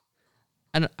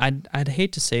 I'd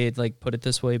hate to say it, like, put it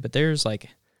this way, but there's like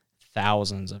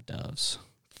thousands of doves.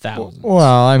 Thousands.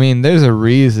 Well, I mean, there's a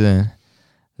reason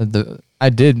that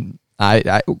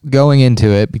I going into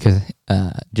it because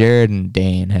Jared and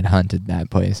Dane had hunted that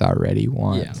place already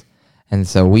once. Yeah. And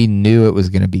so we knew it was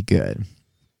going to be good.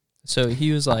 So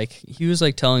he was like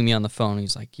telling me on the phone,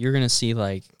 he's like, you're going to see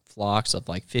like flocks of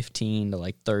like 15 to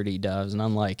like 30 doves. And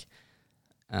I'm like,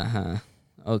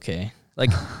 okay.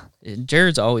 Like,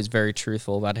 Jared's always very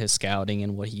truthful about his scouting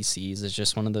and what he sees. It's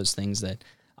just one of those things that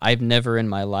I've never in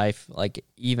my life, like,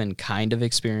 even kind of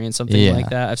experienced something like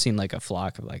that. I've seen like a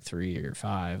flock of like 3 or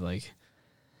 5, like,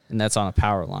 and that's on a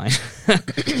power line.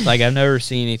 Like, I've never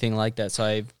seen anything like that. So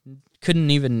I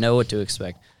couldn't even know what to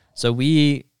expect. So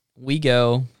we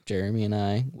go, Jeremy and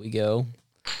I, we go,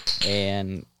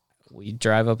 and we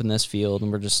drive up in this field,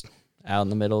 and we're just out in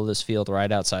the middle of this field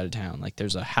right outside of town. Like,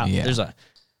 there's a house, there's a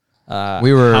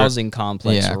housing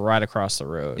complex right across the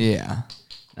road. Yeah.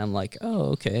 And I'm like, oh,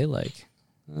 okay, like,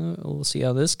 we'll see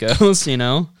how this goes, you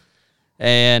know?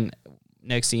 And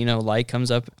next thing you know, light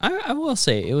comes up. I will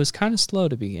say, it was kind of slow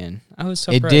to begin. I was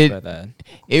surprised by that.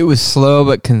 It was slow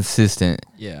but consistent.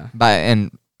 Yeah.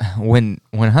 And when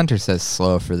Hunter says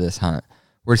slow for this hunt,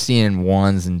 we're seeing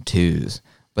 1s and 2s,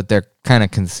 but they're kind of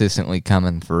consistently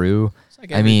coming through. It's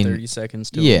like every 30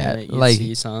 seconds to a minute you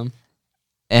see some.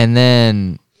 And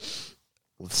then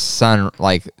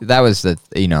that was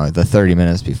the 30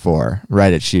 minutes before,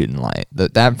 right at shooting light.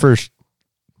 That first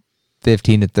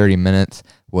 15 to 30 minutes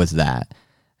was that.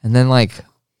 And then like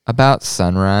about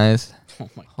sunrise.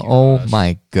 Oh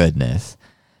my goodness.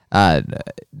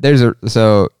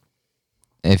 So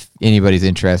if anybody's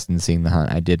interested in seeing the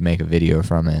hunt, I did make a video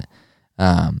from it.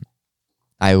 I'd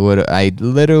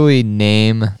literally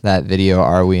name that video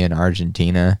 "Are We in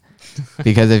Argentina?"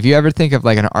 Because if you ever think of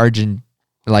like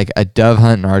a dove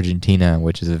hunt in Argentina,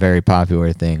 which is a very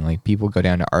popular thing, like people go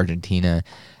down to Argentina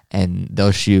and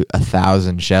they'll shoot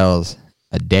 1,000 shells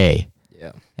a day.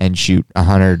 Yeah. And shoot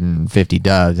 150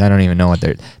 doves. I don't even know what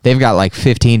they've got like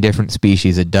 15 different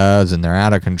species of doves, and they're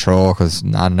out of control because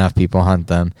not enough people hunt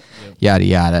them. Yep. Yada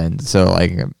yada. And so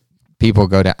like people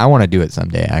go down. I want to do it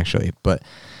someday actually, but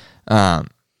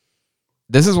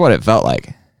this is what it felt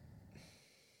like.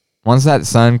 Once that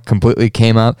sun completely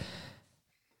came up,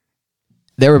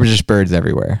 there were just birds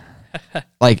everywhere.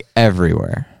 Like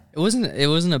everywhere. It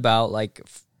wasn't about like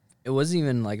it wasn't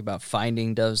even like about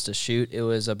finding doves to shoot. It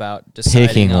was about deciding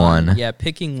picking one. Yeah,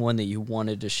 picking one that you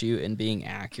wanted to shoot and being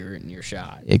accurate in your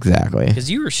shot. Exactly. Because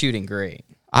you were shooting great.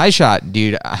 I shot,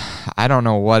 dude. I don't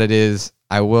know what it is.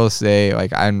 I will say,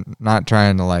 like, I'm not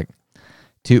trying to like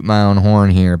toot my own horn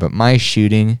here, but my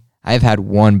shooting, I've had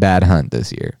one bad hunt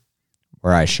this year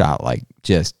where I shot like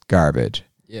just garbage.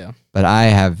 Yeah. But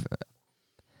I've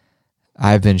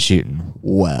been shooting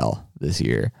well this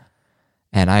year.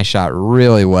 And I shot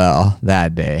really well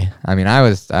that day. I mean, I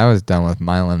was done with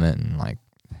my limit and like.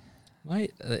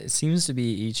 It seems to be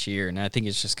each year, and I think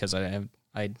it's just because I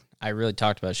really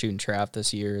talked about shooting trap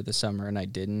this summer, and I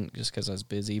didn't just because I was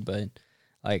busy. But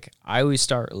like I always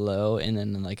start low, and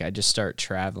then like I just start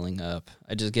traveling up.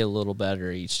 I just get a little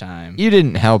better each time. You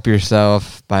didn't help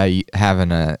yourself by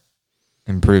having a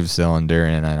improved cylinder,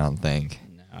 and I don't think.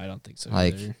 No, I don't think so.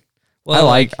 Like. Either. Well,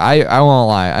 I won't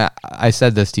lie. I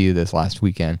said this to you this last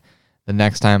weekend. The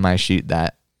next time I shoot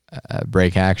that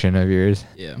break action of yours,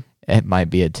 yeah, it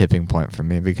might be a tipping point for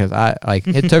me because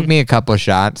it took me a couple of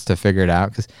shots to figure it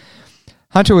out because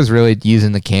Hunter was really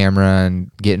using the camera and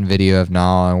getting video of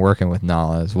Nala and working with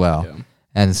Nala as well. Yeah.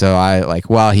 And so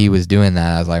while he was doing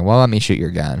that, I was like, well, let me shoot your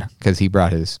gun because he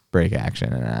brought his break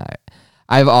action and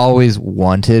I've always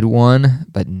wanted one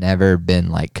but never been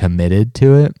like committed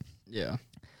to it. Yeah.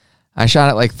 I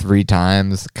shot it like 3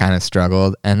 times, kind of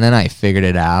struggled, and then I figured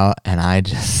it out, and I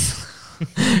just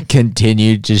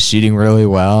continued just shooting really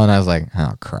well, and I was like,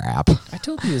 oh, crap. I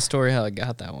told you the story how I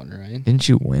got that one, right? Didn't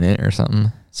you win it or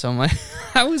something? So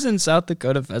I was in South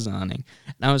Dakota pheasant hunting,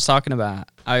 and I was talking about,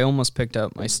 I almost picked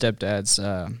up my stepdad's,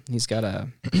 he's got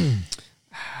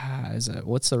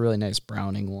what's the really nice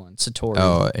Browning one? Satori.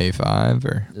 Oh, A5?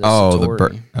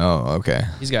 Or okay.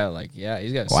 He's got a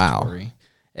Satori.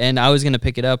 And I was going to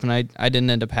pick it up, and I didn't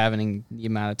end up having the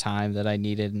amount of time that I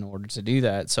needed in order to do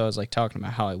that. So I was like talking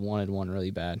about how I wanted one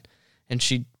really bad. And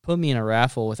she put me in a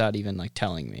raffle without even like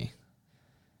telling me.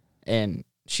 And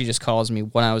she just calls me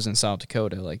when I was in South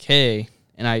Dakota, like, hey.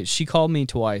 And she called me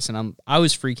twice, and I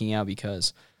was freaking out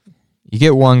because you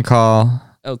get one call.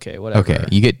 Okay, whatever. Okay,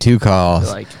 you get 2 calls.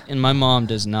 Like, and my mom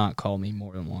does not call me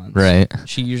more than once. Right.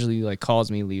 She usually like calls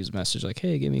me, leaves a message like,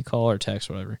 hey, give me a call or text,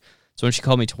 whatever. So when she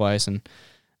called me twice, and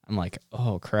I'm like,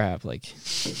 oh, crap, like,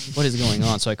 what is going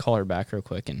on? So I call her back real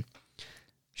quick, and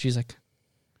she's like,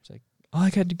 oh, I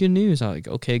got the good news. I'm like,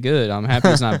 okay, good. I'm happy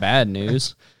it's not bad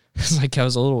news. It's like I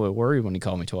was a little bit worried when he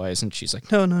called me twice, and she's like,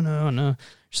 no.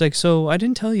 She's like, so I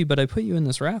didn't tell you, but I put you in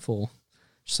this raffle.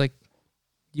 She's like,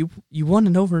 you won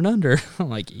an over and under. I'm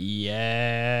like,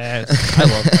 yes. I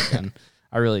love that gun.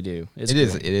 I really do. It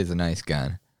is a nice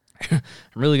gun. I'm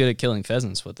really good at killing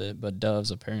pheasants with it, but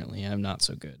doves apparently I'm not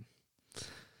so good.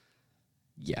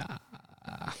 Yeah.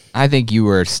 I think you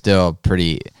were still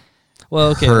pretty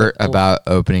hurt about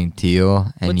opening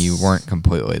teal, and you weren't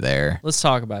completely there. Let's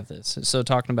talk about this. So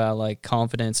talking about like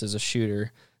confidence as a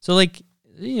shooter. So like,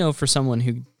 for someone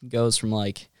who goes from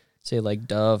like, say like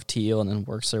dove, teal, and then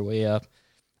works their way up.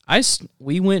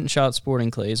 We went and shot sporting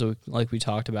clays like we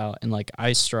talked about, and like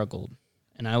I struggled,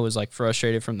 and I was like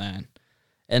frustrated from that.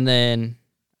 And then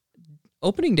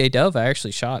opening day dove, I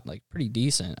actually shot like pretty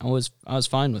decent. I was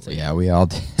fine with it. Yeah, we all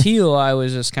did. Teal, I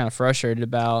was just kind of frustrated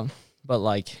about, but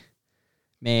like,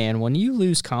 man, when you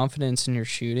lose confidence in your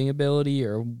shooting ability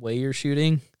or way you're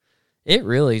shooting, it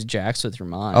really jacks with your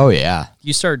mind. Oh yeah,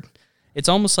 it's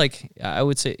almost like, I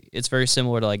would say it's very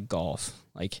similar to like golf.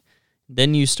 Like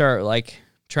then you start like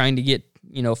trying to get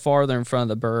farther in front of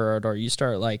the bird, or you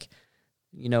start like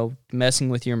messing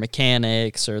with your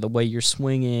mechanics or the way you're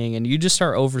swinging, and you just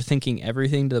start overthinking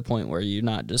everything to the point where you're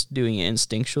not just doing it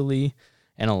instinctually.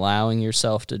 and allowing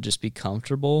yourself to just be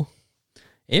comfortable,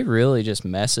 it really just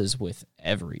messes with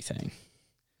everything.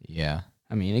 Yeah.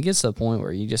 I mean, it gets to the point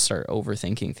where you just start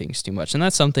overthinking things too much. And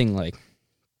that's something like,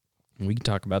 we can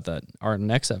talk about that. Our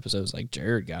next episode is like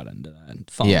Jared got into that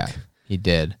funk. Yeah, he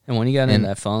did. And when you got into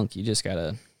that funk, you just got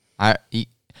to.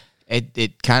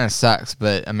 It kind of sucks,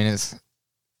 but I mean, it's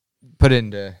put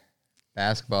into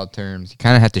basketball terms. You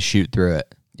kind of have to shoot through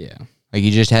it. Yeah. Like,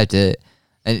 you just have to.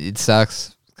 It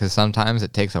sucks because sometimes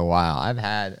it takes a while. I've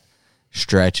had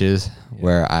stretches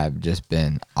where I've just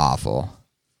been awful.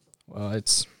 Well,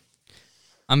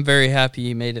 I'm very happy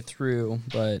he made it through,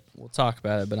 but we'll talk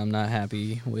about it. But I'm not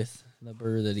happy with the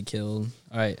bird that he killed.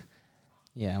 All right.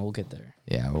 Yeah, we'll get there.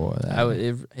 Yeah, well,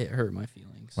 it hurt my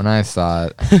feelings. When I saw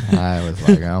it, I was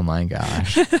like, oh my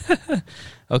gosh.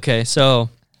 Okay, so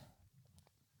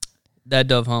that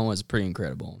dove hunt was pretty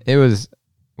incredible. It was,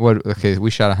 okay, we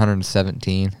shot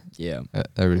 117. Yeah.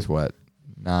 There was,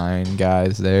 9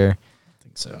 guys there? I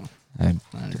think so. 9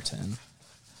 or 10.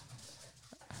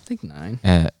 I think 9.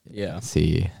 Yeah. Let's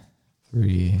see.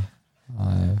 3,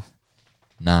 5,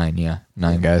 9. Yeah,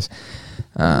 9 guys.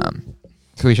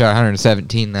 So we shot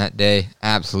 117 that day.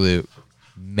 Absolute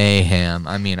mayhem.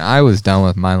 I mean, I was done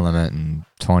with my limit in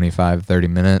 25, 30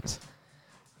 minutes.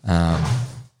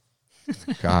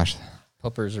 Gosh.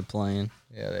 Puppers are playing.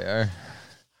 Yeah, they are.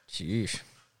 Sheesh.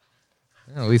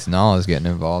 At least Nala's getting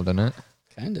involved in it.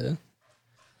 Kinda.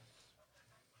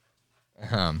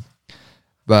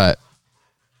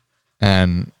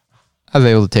 And I was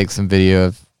able to take some video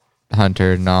of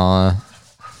Hunter and Nala,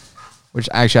 which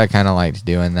actually I kind of liked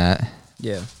doing that.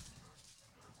 Yeah.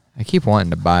 I keep wanting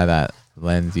to buy that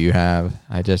lens you have.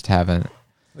 I just haven't.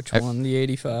 Which one? The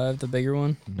 85, the bigger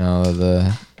one? No,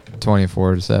 the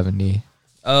 24-70.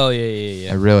 Oh,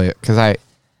 yeah. I really, because I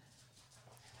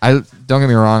don't get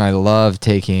me wrong, I love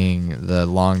taking the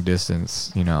long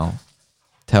distance,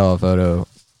 telephoto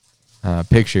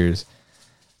pictures,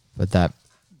 but that,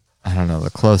 I don't know,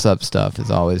 the close up stuff has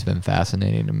always been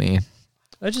fascinating to me.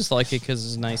 I just like it because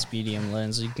it's a nice medium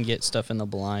lens. You can get stuff in the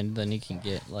blind, then you can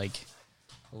get like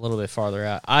a little bit farther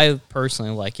out. I personally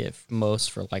like it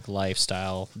most for like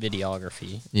lifestyle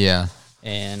videography. Yeah.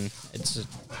 And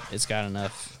it's got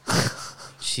enough.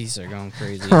 Jeez, they're going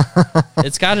crazy.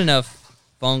 It's got enough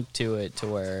funk to it to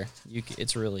where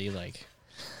it's really like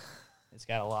it's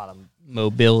got a lot of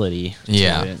mobility to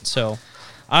it. So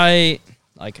I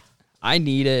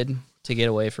needed to get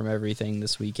away from everything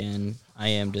this weekend. I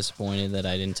am disappointed that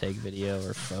I didn't take video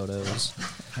or photos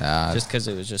just because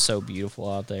it was just so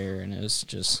beautiful out there, and it was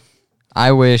just...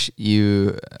 I wish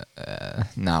you...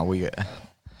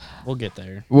 We'll get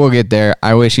there. We'll get there.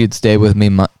 I wish you'd stay with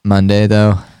me Monday,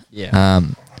 though. Yeah.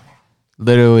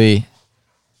 Literally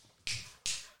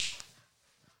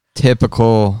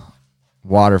typical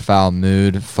waterfowl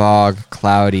mood, fog,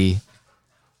 cloudy.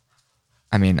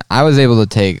 I mean, I was able to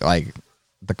take, like,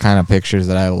 the kind of pictures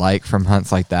that I like from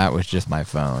hunts like that with just my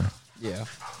phone. Yeah.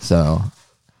 So,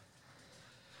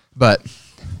 but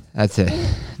that's a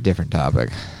different topic.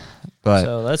 But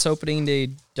so that's opening day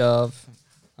dove.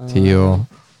 Teal.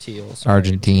 Sorry.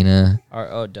 Argentina.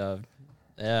 Dove.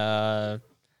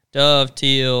 Dove,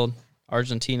 teal,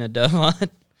 Argentina dove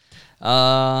hunt.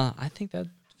 I think that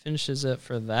finishes it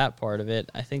for that part of it.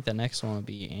 I think the next one would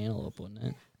be antelope, wouldn't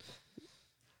it?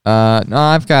 No,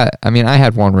 I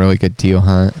had one really good teal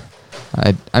hunt.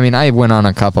 I went on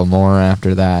a couple more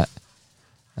after that.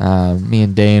 Me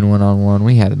and Dane went on one.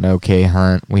 We had an okay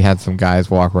hunt. We had some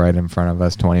guys walk right in front of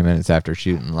us 20 minutes after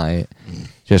shooting light.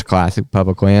 Just classic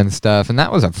public land stuff. And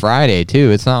that was a Friday,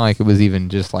 too. It's not like it was even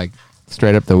just, like,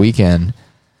 straight up the weekend.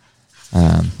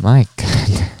 My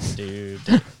goodness.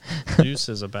 Dude, Deuce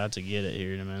is about to get it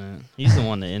here in a minute. He's the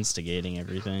one that instigating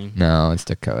everything. No, it's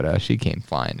Dakota. She came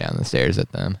flying down the stairs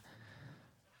at them.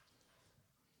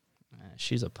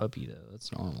 She's a puppy, though.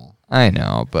 That's normal. I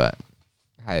know, but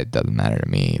it doesn't matter to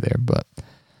me either. But,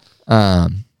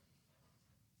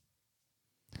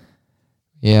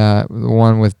 yeah, the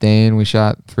one with Dane, we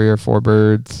shot 3 or 4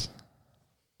 birds.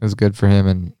 It was good for him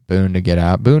and Boone to get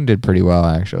out. Boone did pretty well,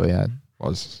 actually.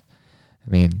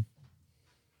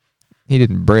 He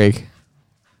didn't break,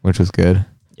 which was good.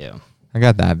 Yeah. I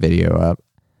got that video up.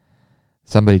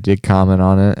 Somebody did comment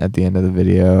on it at the end of the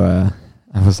video.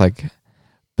 I was like,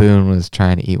 Boone was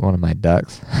trying to eat one of my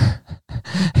ducks.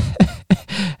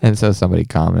 And so somebody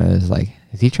commented, is like,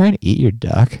 is he trying to eat your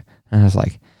duck? And I was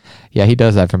like, yeah, he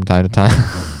does that from time to time.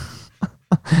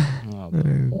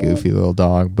 Goofy little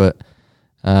dog. But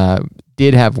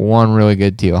did have one really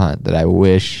good teal hunt that I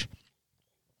wish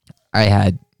I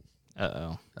had.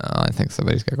 Uh-oh. Oh, I think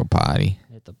somebody's got to go potty.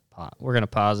 Hit the pot. We're going to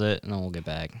pause it, and then we'll get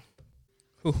back.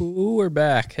 Ooh, we're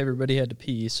back. Everybody had to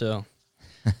pee, so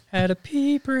had a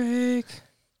pee break.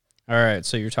 All right,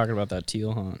 so you're talking about that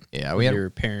teal hunt. Yeah, with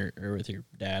your parent or with your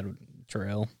dad,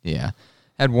 Terrell. Yeah,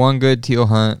 had one good teal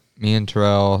hunt. Me and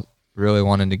Terrell really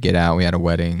wanted to get out. We had a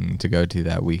wedding to go to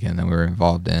that weekend that we were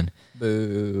involved in.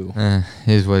 Boo.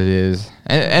 Is what it is.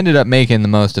 Ended up making the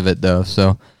most of it though.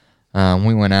 So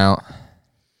we went out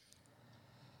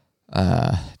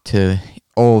to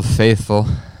Old Faithful.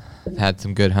 Had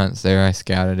some good hunts there. I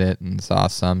scouted it and saw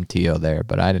some teal there,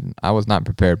 but I was not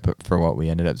prepared for what we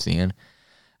ended up seeing.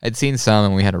 I'd seen some,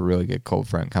 and we had a really good cold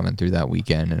front coming through that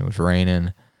weekend, and it was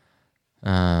raining.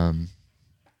 And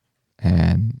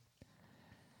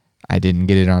I didn't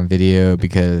get it on video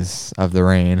because of the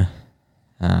rain.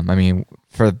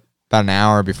 For about an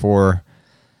hour before,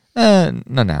 not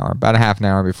an hour, about a half an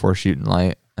hour before shooting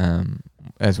light,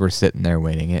 as we're sitting there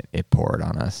waiting, it poured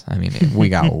on us. I mean, we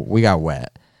got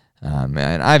wet.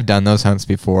 And I've done those hunts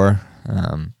before,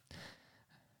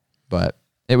 but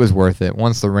it was worth it.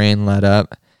 Once the rain let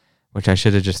up, which I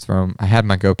should have just thrown. I had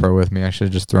my GoPro with me. I should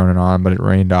have just thrown it on, but it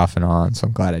rained off and on, so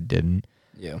I'm glad I didn't.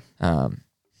 Yeah.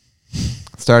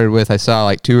 Started with, I saw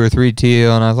like 2 or 3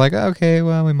 teal, and I was like, okay,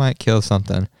 well, we might kill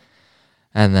something.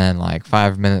 And then like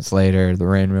 5 minutes later, the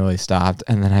rain really stopped,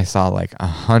 and then I saw like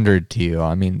 100 teal.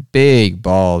 I mean, big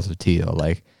balls of teal,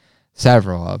 like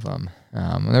several of them.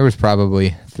 There was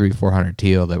probably 300-400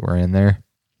 teal that were in there,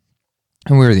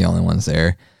 and we were the only ones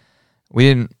there. We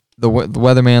didn't. The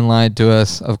weatherman lied to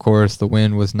us. Of course, the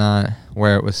wind was not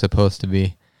where it was supposed to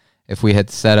be. If we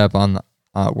had set up on the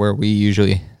where we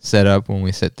usually set up when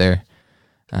we sit there,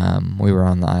 we were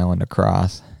on the island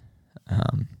across.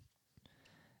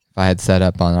 If I had set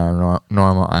up on our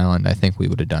normal island, I think we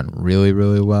would have done really,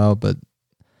 really well. But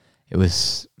it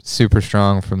was super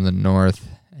strong from the north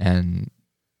and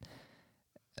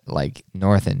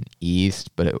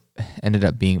east, but it ended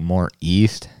up being more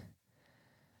east.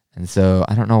 And so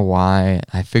I don't know why.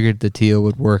 I figured the teal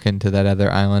would work into that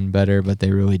other island better, but they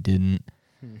really didn't.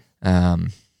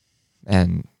 And I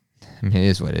mean, it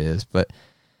is what it is. But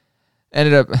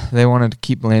ended up, they wanted to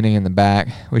keep landing in the back.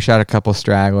 We shot a couple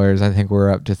stragglers. I think we're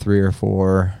up to 3 or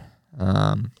 4.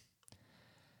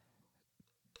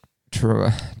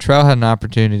 Trell had an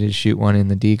opportunity to shoot one in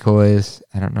the decoys.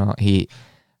 I don't know.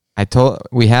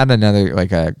 We had another,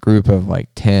 like a group of like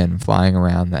 10 flying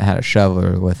around that had a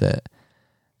shoveler with it.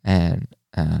 And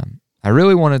I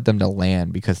really wanted them to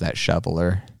land because that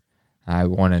shoveler. I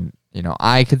wanted,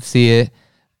 I could see it,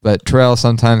 but Trell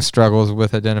sometimes struggles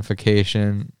with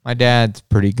identification. My dad's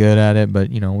pretty good at it, but,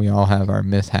 we all have our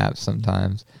mishaps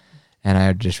sometimes. And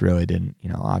I just really didn't,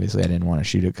 obviously I didn't want to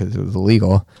shoot it because it was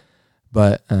illegal.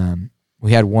 But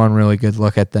we had one really good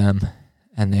look at them,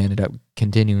 and they ended up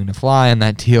continuing to fly, and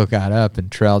that teal got up,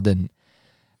 and Trell didn't.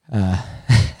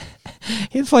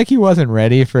 It's like he wasn't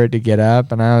ready for it to get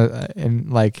up, and I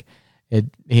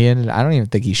don't even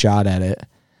think he shot at it,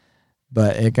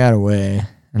 but it got away.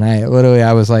 And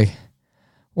I was like,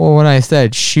 well, when I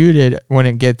said shoot it when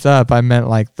it gets up, I meant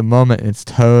like the moment its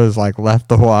toes like left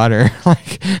the water,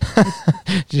 like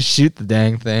just shoot the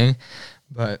dang thing.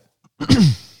 But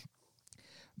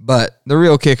the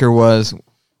real kicker was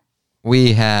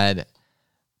we had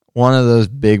one of those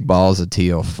big balls of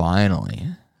teal finally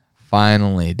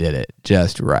did it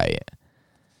just right.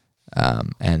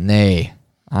 And they,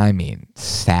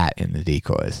 sat in the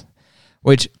decoys,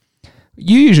 which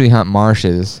you usually hunt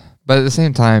marshes, but at the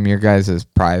same time, your guys is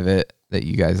private that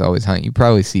you guys always hunt. You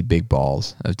probably see big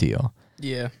balls of teal.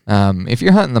 Yeah. If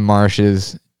you're hunting the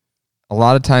marshes, a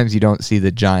lot of times you don't see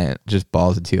the giant, just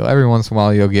balls of teal. Every once in a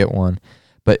while you'll get one.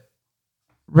 But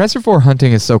reservoir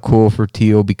hunting is so cool for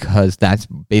teal because that's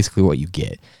basically what you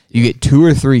get. You get 2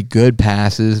 or 3 good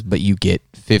passes, but you get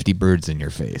 50 birds in your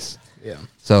face. Yeah.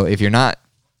 So if you're not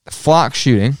flock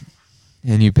shooting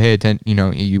and you pay attention,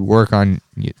 you work on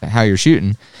how you're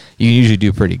shooting, you usually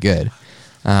do pretty good.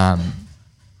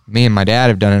 Me and my dad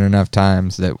have done it enough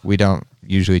times that we don't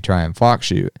usually try and flock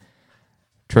shoot.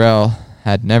 Trell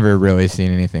had never really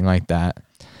seen anything like that.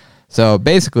 So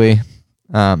basically,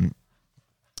 that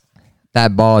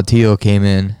ball of teal came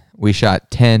in. We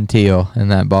shot 10 teal in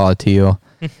that ball of teal.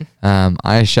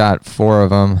 I shot 4 of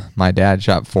them. My dad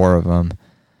shot 4 of them.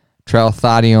 Trell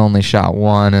thought he only shot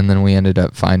 1, and then we ended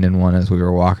up finding one as we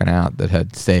were walking out that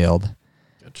had sailed.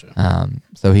 Gotcha.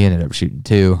 So he ended up shooting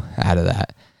 2 out of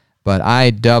that. But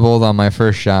I doubled on my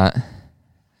first shot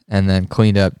and then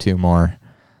cleaned up 2 more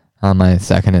on my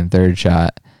second and third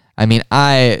shot.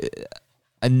 I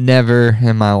never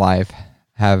in my life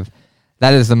have...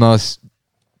 That is the most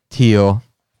teal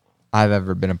I've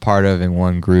ever been a part of in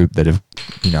one group that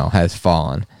has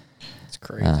fallen. It's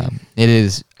crazy. It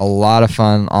is a lot of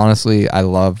fun. Honestly, I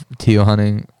love teal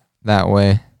hunting that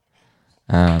way.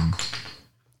 I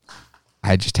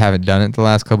just haven't done it the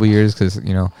last couple of years because,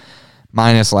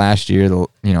 minus last year,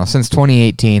 since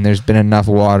 2018, there's been enough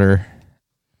water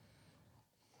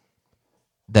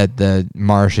that the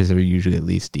marshes are usually at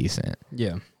least decent.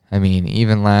 Yeah. I mean,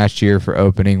 even last year for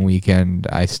opening weekend,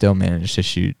 I still managed to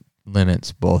shoot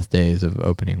limits both days of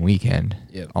opening weekend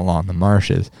along the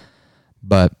marshes.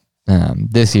 But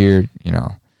this year,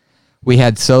 we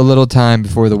had so little time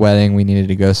before the wedding. We needed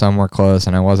to go somewhere close,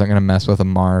 and I wasn't going to mess with a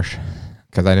marsh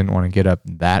because I didn't want to get up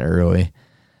that early.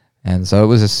 And so it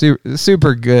was a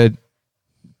super good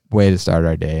way to start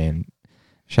our day, and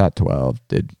shot 12,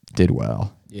 did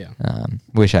well. Yeah.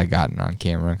 Wish I'd gotten on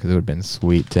camera because it would have been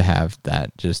sweet to have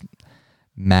that just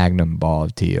magnum ball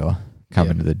of teal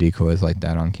coming to the decoys like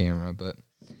that on camera. But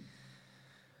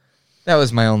that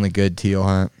was my only good teal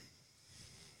hunt.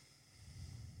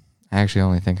 I actually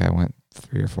only think I went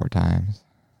 3 or 4 times.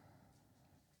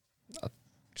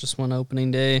 Just one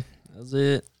opening day. That was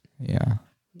it. Yeah.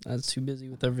 I was too busy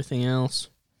with everything else.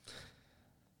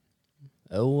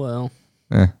 Oh, well.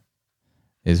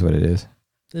 Is what it is.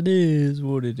 It is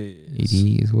what it is. It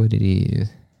is what it is.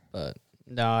 But,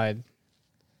 no, I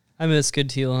miss good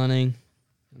teal hunting.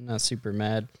 I'm not super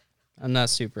mad. I'm not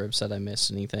super upset I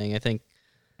missed anything. I think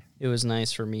it was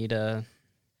nice for me to...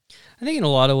 I think in a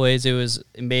lot of ways it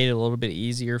made it a little bit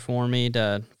easier for me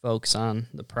to focus on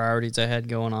the priorities I had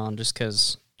going on just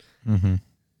because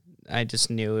I just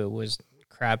knew it was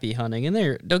crappy hunting. And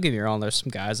don't get me wrong, there's some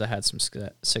guys that had some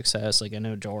success. Like I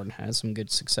know Jordan had some good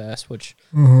success, which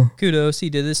kudos. He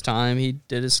did his time. He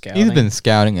did his scouting. He's been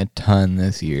scouting a ton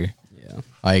this year. Yeah.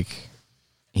 Like,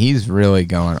 he's really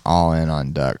going all in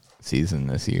on duck season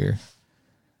this year.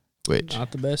 Which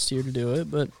not the best year to do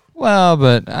it, but... Well,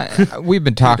 but we've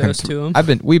been talking to him.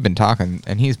 We've been talking,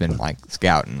 and he's been like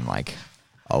scouting like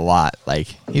a lot. Like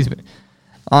he's been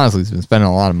spending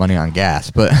a lot of money on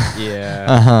gas. But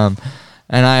yeah,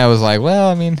 and I was like, well,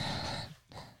 I mean,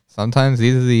 sometimes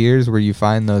these are the years where you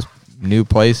find those new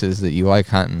places that you like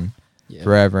hunting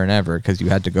forever and ever because you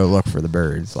had to go look for the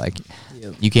birds. Like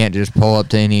you can't just pull up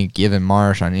to any given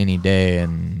marsh on any day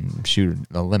and shoot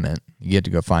a limit. You get to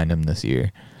go find them this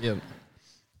year. Yep.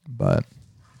 But.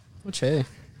 Which, hey,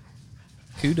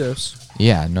 kudos.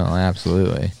 Yeah, no,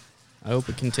 absolutely. I hope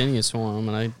it continues for him,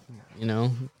 and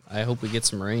I hope we get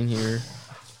some rain here.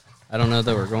 I don't know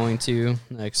that we're going to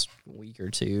next week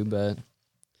or two, but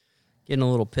getting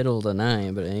a little piddle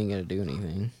tonight, but it ain't going to do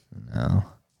anything. No.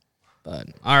 But,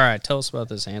 all right, tell us about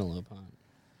this antelope hunt.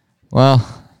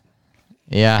 Well,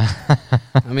 yeah.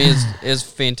 I mean, it's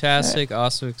fantastic,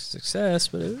 awesome success,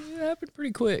 but it happened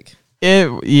pretty quick.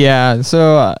 So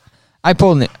I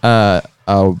pulled a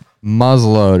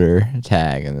muzzleloader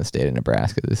tag in the state of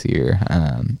Nebraska this year.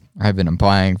 I've been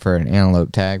applying for an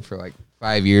antelope tag for like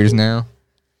 5 years now.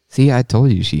 See, I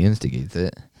told you she instigates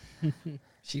it.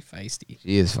 She's feisty.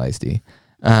 She is feisty.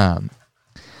 I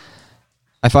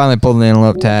finally pulled an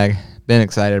antelope tag. Been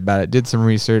excited about it. Did some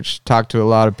research. Talked to a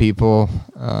lot of people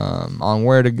on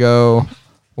where to go,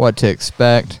 what to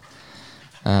expect.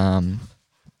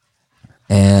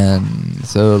 And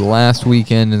so the last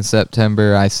weekend in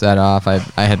September, I set off. I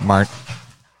had marked,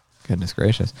 goodness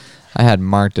gracious, I had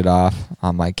marked it off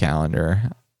on my calendar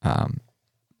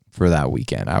for that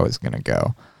weekend. I was going to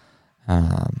go.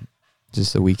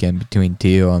 Just a weekend between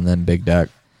teal and then big duck.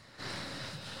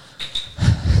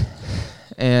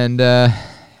 And,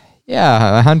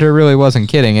 Hunter really wasn't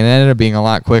kidding. It ended up being a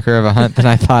lot quicker of a hunt than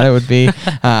I thought it would be.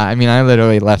 I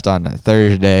literally left on a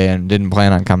Thursday and didn't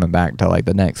plan on coming back till like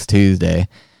the next Tuesday.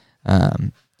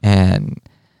 And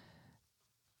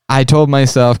I told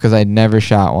myself, because I'd never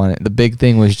shot one, the big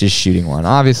thing was just shooting one.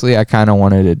 Obviously, I kind of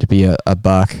wanted it to be a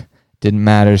buck. Didn't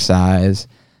matter size.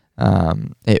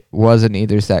 It wasn't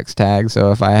either sex tag,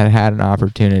 so if I had had an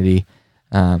opportunity,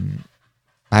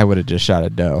 I would have just shot a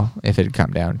doe if it had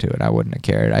come down to it. I wouldn't have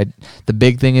cared. The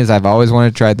big thing is I've always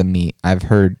wanted to try the meat. I've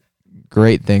heard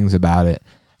great things about it.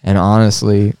 And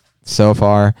honestly, so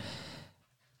far,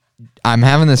 I'm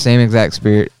having the same exact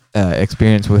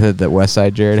experience with it that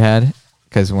Westside Jared had.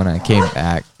 Because when I came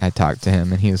back, I talked to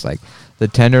him, and he was like, the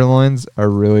tenderloins are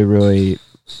really, really,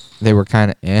 they were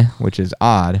kind of which is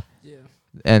odd. Yeah.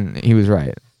 And he was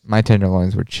right. My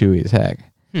tenderloins were chewy as heck.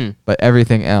 But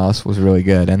everything else was really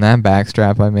good. And that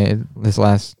backstrap I made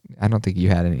I don't think you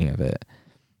had any of it.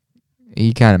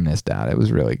 You kind of missed out. It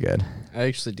was really good. I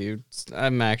actually do.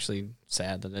 I'm actually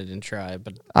sad that I didn't try,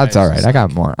 but that's all right. I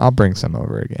got more. I'll bring some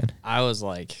over again. I was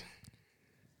like,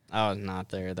 I was not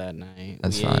there that night.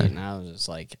 That's we fine. ate, and I was just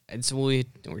like,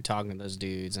 we're talking to those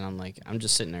dudes, and I'm like, I'm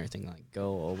just sitting there thinking, like,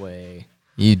 go away.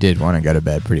 You did want to go to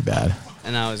bed pretty bad.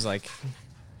 And I was like,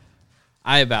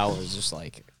 I about was just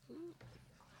like,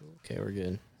 okay, we're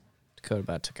good. Dakota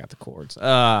about took out the cords.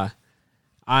 I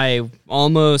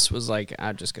almost was like,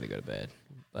 I'm just going to go to bed.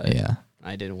 But Yeah.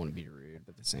 I didn't want to be rude,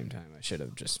 but at the same time, I should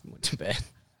have just went to bed.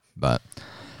 But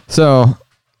so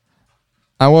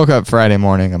I woke up Friday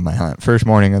morning of my hunt, first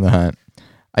morning of the hunt.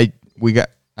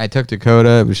 I took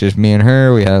Dakota. It was just me and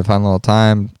her. We had a fun little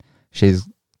time. She's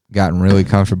gotten really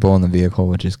comfortable in the vehicle,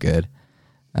 which is good.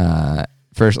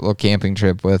 First little camping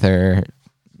trip with her.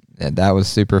 That was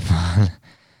super fun.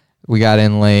 We got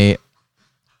in late,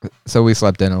 so we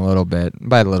slept in a little bit.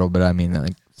 By a little bit, I mean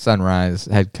like sunrise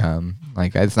had come.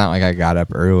 Like it's not like I got up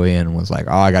early and was like,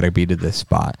 oh, I got to be to this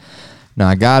spot. No,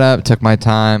 I got up, took my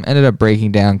time, ended up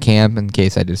breaking down camp in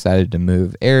case I decided to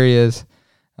move areas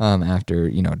after,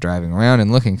 driving around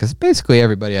and looking. Because basically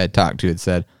everybody I talked to had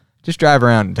said, just drive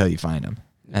around until you find them.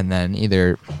 And then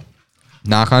either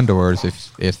knock on doors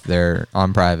if they're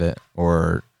on private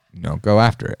or, go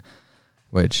after it.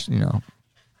 Which,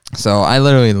 So I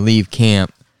literally leave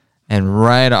camp and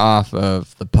right off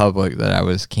of the public that I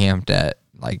was camped at,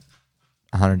 like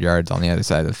 100 yards on the other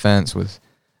side of the fence, was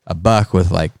a buck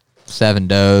with like 7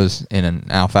 does in an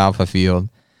alfalfa field.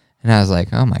 And I was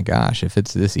like, oh my gosh, if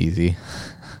it's this easy,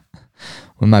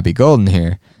 we might be golden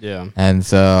here. Yeah. And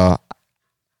so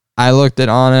I looked at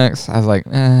Onyx. I was like,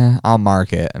 I'll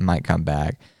mark it. It might come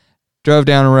back. Drove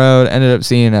down the road, ended up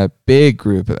seeing a big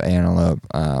group of antelope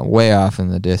way off in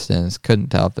the distance. Couldn't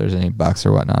tell if there's any bucks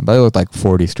or whatnot, but it looked like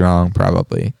 40 strong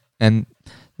probably. And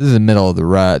this is the middle of the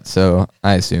rut, so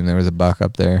I assumed there was a buck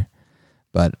up there.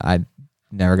 But I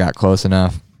never got close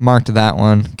enough. Marked that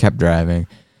one, kept driving.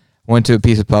 Went to a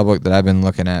piece of public that I've been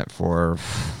looking at for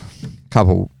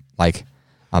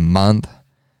a month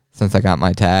since I got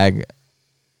my tag.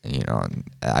 And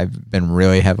I've been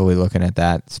really heavily looking at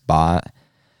that spot.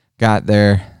 Got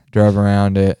there, drove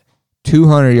around it.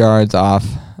 200 yards off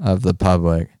of the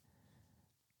public,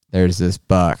 there's this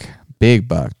buck, big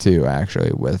buck too,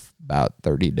 actually, with about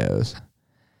 30 does.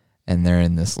 And they're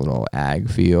in this little ag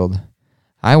field.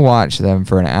 I watched them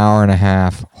for an hour and a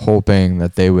half, hoping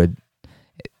that they would.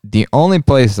 The only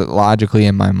place that logically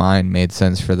in my mind made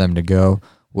sense for them to go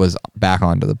was back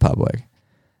onto the public.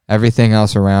 Everything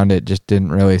else around it just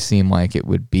didn't really seem like it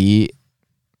would be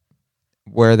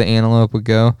where the antelope would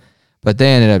go. But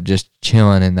they ended up just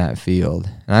chilling in that field.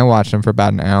 And I watched them for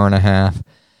about an hour and a half.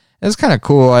 It was kind of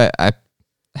cool. I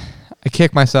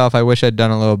kicked myself. I wish I'd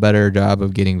done a little better job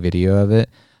of getting video of it.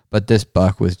 But this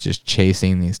buck was just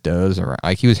chasing these does around.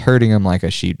 Like he was herding them like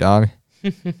a sheepdog.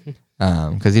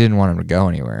 Because he didn't want them to go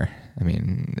anywhere. I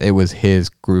mean, it was his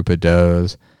group of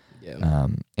does. Yeah.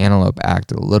 Antelope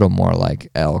act a little more like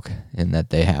elk in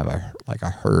that they have a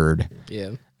herd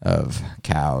of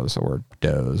cows or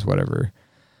does, whatever.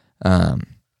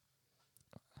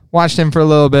 Watched him for a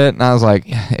little bit, and I was like,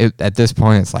 at this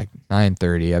point, it's like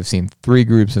 9:30. I've seen 3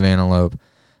 groups of antelope.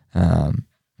 I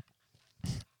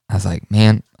was like,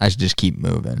 man, I should just keep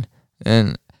moving.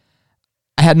 And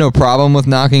I had no problem with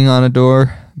knocking on a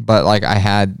door, but like I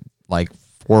had like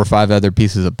 4 or 5 other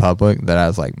pieces of public that I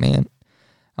was like, man,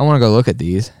 I want to go look at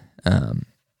these,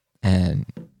 and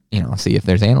see if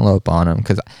there's antelope on them,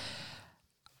 because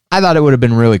I thought it would have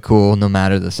been really cool, no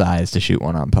matter the size, to shoot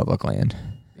one on public land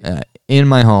in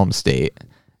my home state.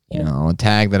 A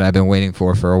tag that I've been waiting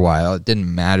for a while. It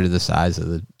didn't matter the size of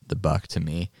the buck to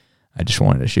me. I just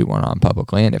wanted to shoot one on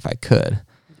public land if I could.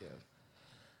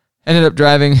 Ended up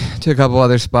driving to a couple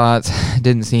other spots.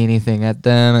 Didn't see anything at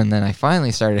them. And then I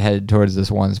finally started headed towards this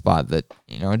one spot that,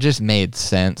 it just made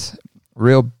sense.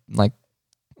 Real,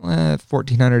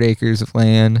 1,400 acres of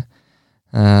land.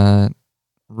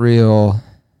 Real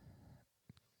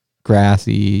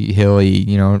grassy, hilly,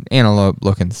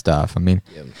 antelope-looking stuff. I mean,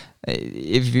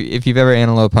 if you've ever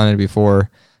antelope hunted before,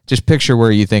 just picture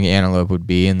where you think antelope would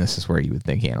be, and this is where you would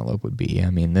think antelope would be. I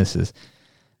mean, this is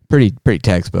pretty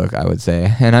textbook, I would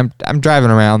say. And I'm driving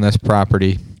around this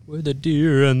property with the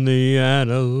deer and the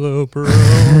antelope.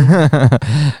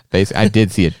 Basically, I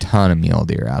did see a ton of mule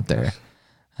deer out there.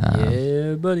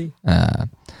 Yeah, buddy.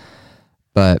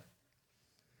 But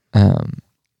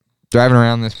driving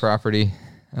around this property,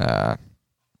 was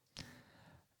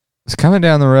coming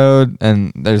down the road,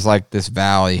 and there's like this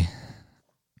valley.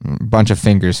 A bunch of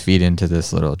fingers feed into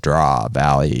this little draw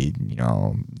valley.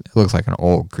 It looks like an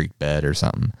old creek bed or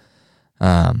something.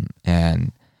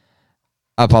 And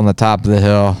up on the top of the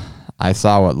hill, I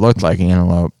saw what looked like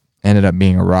antelope. Ended up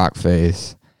being a rock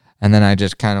face. And then I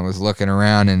just kind of was looking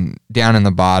around, and down in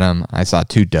the bottom, I saw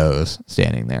 2 does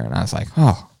standing there. And I was like,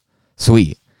 oh,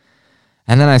 sweet.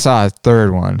 And then I saw a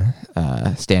third one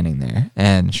standing there.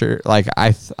 And sure, like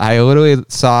I literally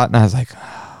saw it, and I was like,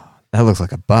 oh, that looks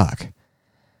like a buck.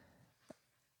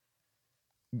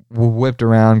 Whipped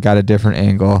around, got a different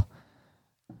angle,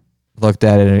 looked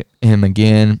at him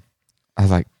again. I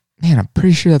was like, man, I'm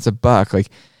pretty sure that's a buck. Like,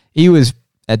 he was,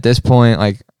 at this point,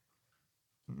 like,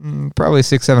 probably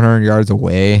 600-700 yards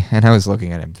away, and I was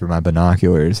looking at him through my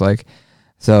binoculars, like,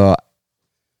 so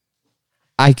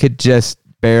I could just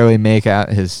barely make out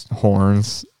his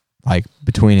horns, like,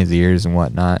 between his ears and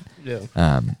whatnot.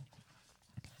 And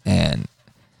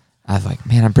I was like,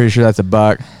 man, I'm pretty sure that's a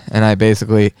buck. And I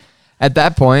basically, at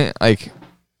that point, like,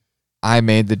 I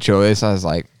made the choice. I was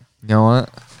like, you know what,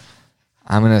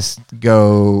 I'm gonna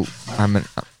go, I'm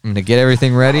gonna get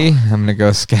everything ready, I'm gonna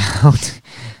go scout.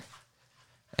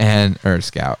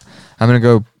 Scout. I'm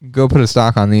gonna go put a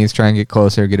stock on these, try and get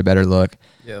closer, get a better look.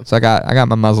 Yeah. So I got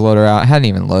my muzzleloader out. I hadn't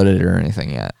even loaded it or anything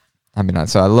yet.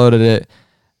 So I loaded it,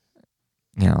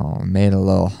 made a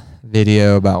little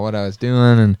video about what I was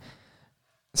doing and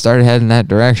started heading that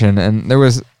direction. And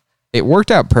it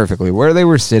worked out perfectly. Where they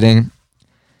were sitting,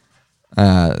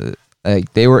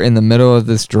 like they were in the middle of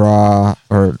this draw,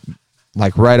 or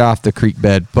like right off the creek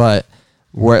bed, but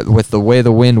with the way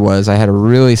the wind was, I had a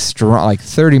really strong, like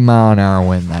 30-mile-an-hour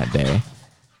wind that day.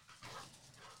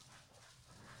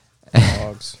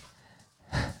 Dogs.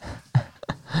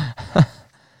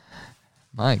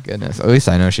 My goodness. At least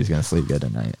I know she's going to sleep good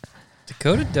tonight.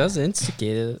 Dakota does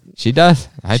instigate it. She does.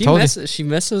 I told you. She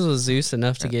messes with Zeus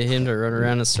enough to get him to run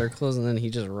around in circles, and then he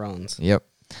just runs. Yep.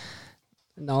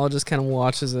 And Nala just kind of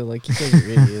watches it like you guys are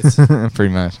idiots.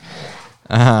 Pretty much.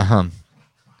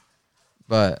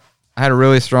 But I had a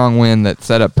really strong wind that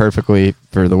set up perfectly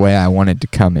for the way I wanted to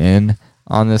come in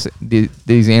on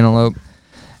these antelope.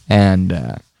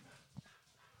 And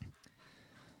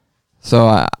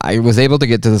so I was able to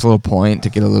get to this little point to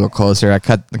get a little closer. I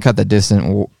cut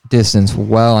the distance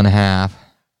well in half,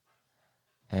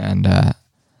 and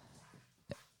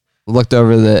looked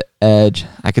over the edge.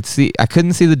 I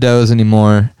couldn't see the does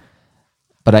anymore,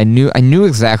 but I knew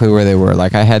exactly where they were.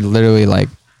 Like I had literally like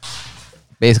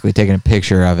basically taken a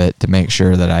picture of it to make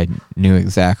sure that I knew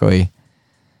exactly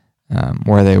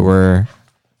where they were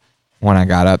when I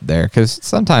got up there. Because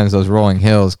sometimes those rolling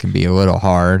hills can be a little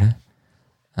hard.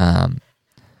 Hi,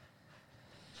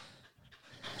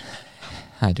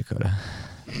 Dakota.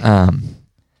 I'm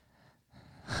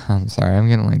sorry. I'm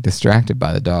getting like distracted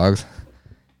by the dogs.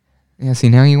 Yeah, see,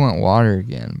 now you want water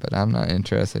again, but I'm not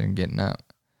interested in getting up.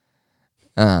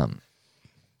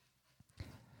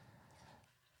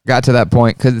 Got to that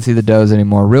point, couldn't see the does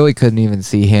anymore, really couldn't even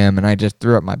see him, and I just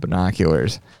threw up my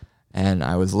binoculars, and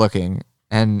I was looking,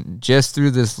 and just through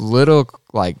this little,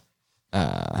 like,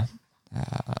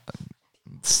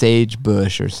 sage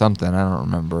bush or something, I don't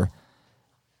remember,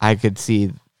 I could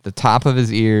see the top of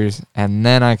his ears, and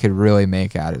then I could really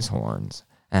make out his horns.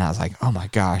 And I was like, oh my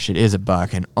gosh, it is a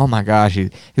buck. And oh my gosh, he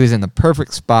was in the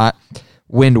perfect spot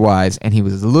wind-wise, and he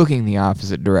was looking the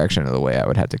opposite direction of the way I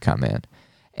would have to come in.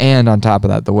 And on top of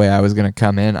that, the way I was going to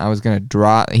come in, I was going to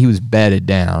drop. He was bedded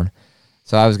down.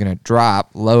 So I was going to drop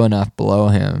low enough below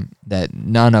him that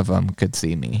none of them could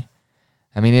see me.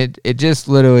 I mean, it just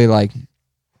literally, like,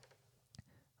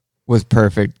 was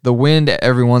perfect. The wind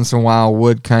every once in a while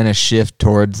would kind of shift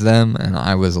towards them, and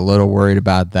I was a little worried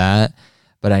about that.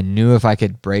 But I knew if I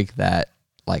could break that,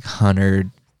 like,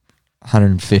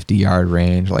 150-yard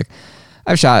range. Like,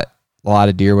 I've shot a lot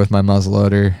of deer with my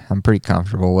muzzleloader. I'm pretty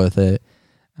comfortable with it.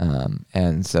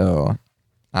 And so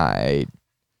I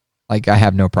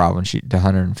have no problem shooting to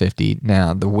 150.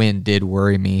 Now, the wind did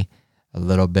worry me a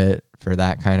little bit for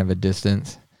that kind of a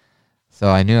distance. So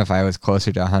I knew if I was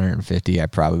closer to 150, I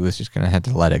probably was just going to have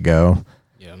to let it go.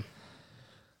 Yeah.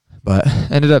 But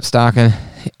ended up stalking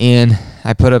in.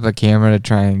 I put up a camera to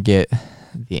try and get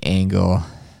the angle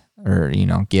or,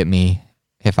 get me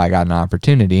if I got an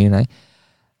opportunity. And I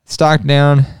stalked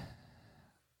down,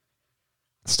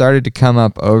 started to come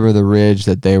up over the ridge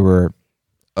that they were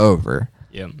over.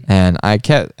 Yeah. And I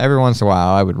kept, every once in a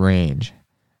while, I would range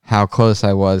how close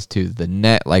I was to the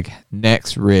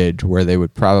next ridge where they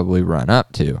would probably run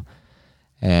up to.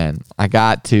 And I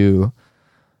got to,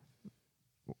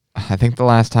 I think the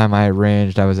last time I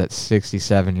ranged, I was at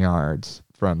 67 yards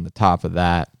from the top of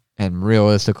that. And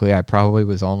realistically, I probably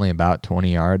was only about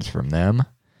 20 yards from them.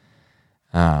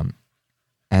 And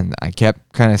I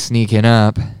kept kind of sneaking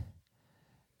up,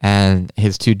 and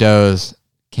his 2 does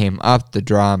came up the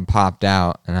draw and popped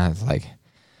out. And I was like,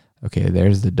 okay,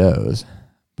 there's the does,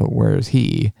 but where's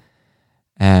he?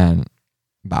 And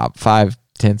about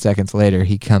 5-10 seconds later,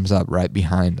 he comes up right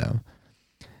behind them.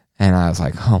 And I was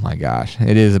like, oh my gosh,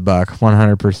 it is a buck,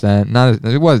 100%.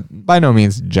 It was by no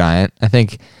means giant. I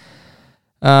think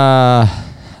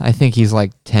he's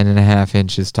like 10.5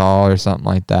 inches tall or something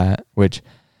like that, which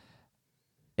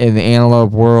in the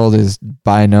antelope world is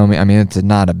by no means, I mean, it's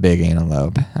not a big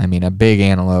antelope. I mean, a big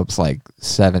antelope's like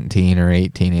 17 or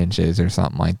 18 inches or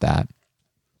something like that.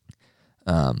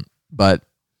 But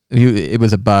it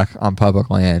was a buck on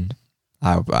public land.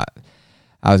 I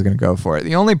was going to go for it.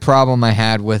 The only problem I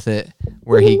had with it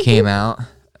where he came out,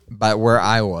 but where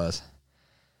I was,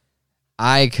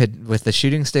 with the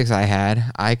shooting sticks I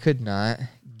had, I could not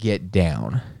get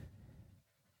down,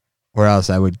 or else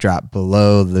I would drop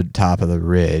below the top of the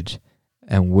ridge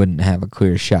and wouldn't have a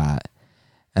clear shot.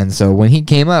 And so when he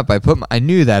came up, I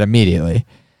knew that immediately.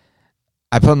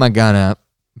 I put my gun up,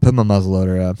 put my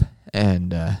muzzleloader up,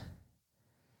 and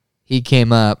he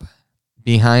came up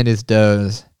behind his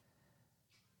does,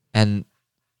 and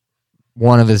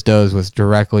one of his does was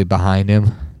directly behind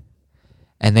him.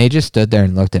 And they just stood there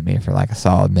and looked at me for like a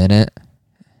solid minute.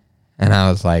 And I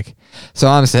was like, so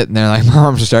I'm sitting there like, my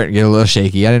arms are starting to get a little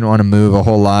shaky. I didn't want to move a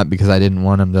whole lot because I didn't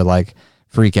want him to like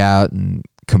freak out and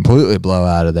completely blow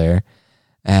out of there.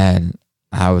 And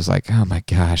I was like, oh my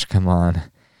gosh, come on.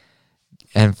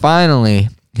 And finally,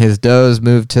 his does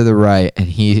moved to the right and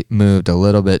he moved a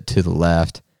little bit to the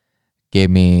left. Gave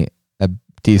me a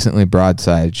decently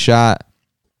broadside shot.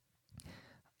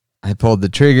 I pulled the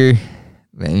trigger.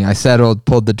 I settled,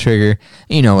 pulled the trigger.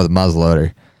 With a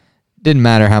muzzleloader, didn't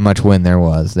matter how much wind there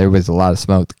was. There was a lot of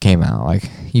smoke that came out. Like,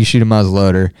 you shoot a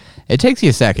muzzleloader, it takes you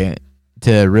a second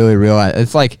to really realize.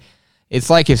 It's like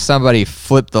if somebody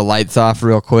flipped the lights off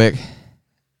real quick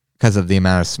because of the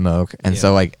amount of smoke. And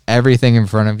so, like, everything in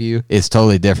front of you is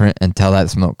totally different until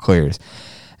that smoke clears.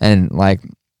 And, like,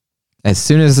 as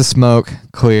soon as the smoke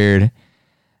cleared,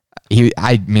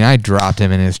 I dropped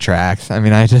him in his tracks. I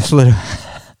mean, I just literally...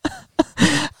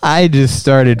 I just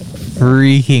started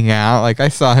freaking out. Like, I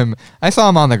saw him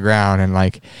on the ground, and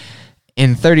like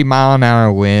in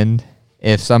 30-mile-an-hour wind,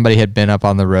 if somebody had been up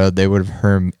on the road, they would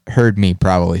have heard me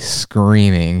probably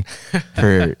screaming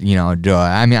for joy.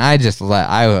 I mean, I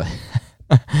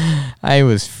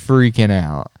was freaking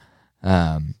out,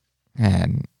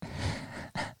 and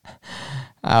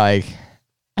I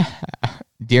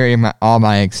during all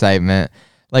my excitement,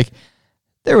 like.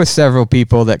 There were several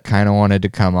people that kind of wanted to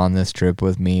come on this trip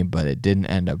with me, but it didn't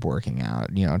end up working out.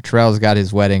 Terrell's got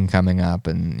his wedding coming up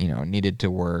and, needed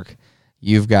to work.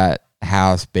 You've got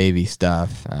house, baby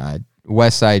stuff.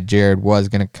 Westside Jared was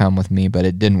going to come with me, but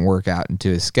it didn't work out into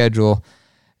his schedule.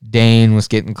 Dane was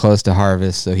getting close to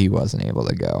harvest, so he wasn't able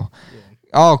to go.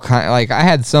 Yeah. I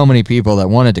had so many people that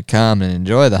wanted to come and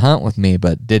enjoy the hunt with me,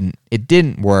 but it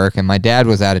didn't work. And my dad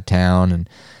was out of town and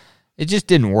it just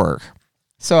didn't work.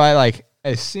 So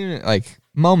as soon as,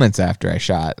 moments after I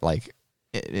shot,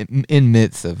 in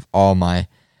midst of all my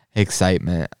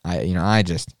excitement, I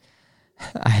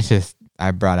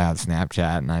brought out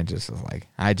Snapchat and I just was like,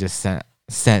 I just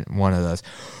sent one of those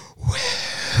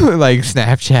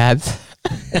Snapchats.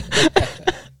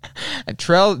 And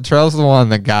Trell's the one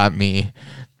that got me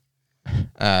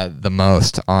the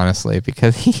most, honestly,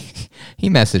 because he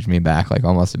messaged me back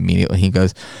almost immediately. He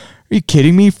goes, "Are you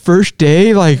kidding me? First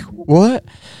day? What?"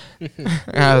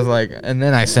 I was like, and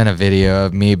then I sent a video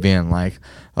of me being like,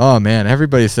 oh man,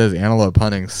 everybody says antelope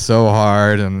hunting's so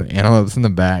hard and the antelope's in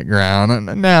the background.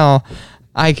 And now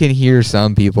I can hear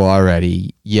some people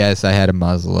already, yes, I had a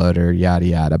muzzleloader, yada,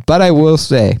 yada. But I will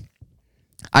say,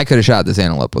 I could have shot this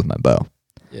antelope with my bow.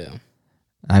 Yeah.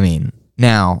 I mean,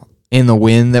 now, in the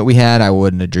wind that we had, I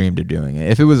wouldn't have dreamed of doing it.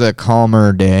 If it was a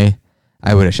calmer day,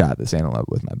 I would have shot this antelope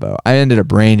with my bow. I ended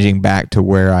up ranging back to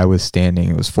where I was standing.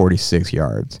 It was 46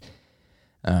 yards.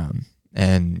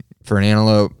 And for an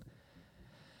antelope,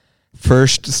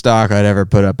 first stock I'd ever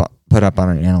put up on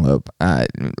an antelope, a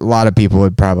lot of people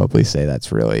would probably say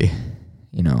that's really,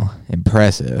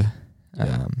 impressive.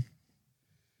 Yeah.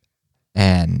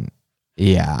 And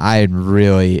yeah,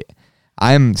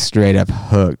 I'm straight up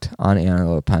hooked on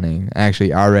antelope hunting.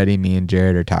 Actually, already me and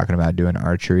Jared are talking about doing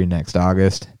archery next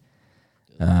August.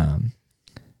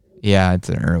 Yeah, it's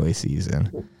an early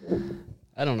season.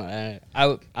 I don't know.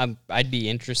 I'd be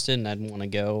interested and I'd want to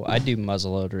go. I'd do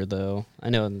muzzleloader though. I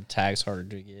know the tag's harder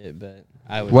to get, but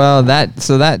I would. Well, that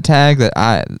tag that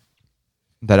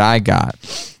I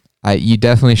got, you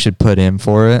definitely should put in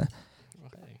for it.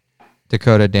 Okay.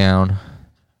 Dakota down.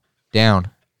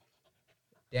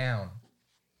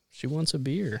 She wants a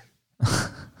beer.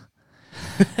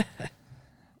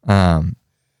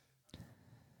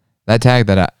 That tag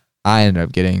that I ended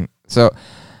up getting So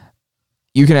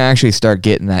you can actually start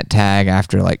getting that tag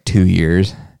after like 2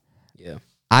 years. Yeah.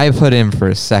 I put in for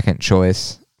a second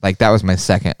choice. Like that was my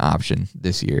second option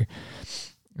this year.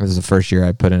 It was the first year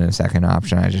I put in a second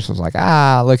option. I just was like,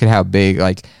 look at how big.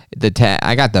 Like the tag,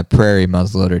 I got the prairie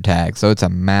muzzleloader tag, so it's a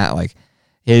mat. Like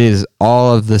it is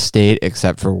all of the state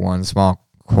except for one small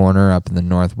corner up in the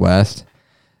northwest,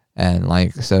 and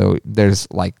like so there's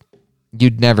like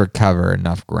you'd never cover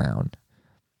enough ground.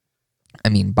 I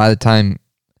mean, by the time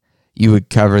you would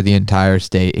cover the entire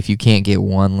state, if you can't get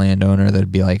one landowner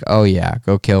that'd be like, oh yeah,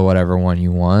 go kill whatever one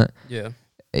you want. Yeah,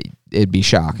 it'd be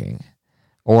shocking.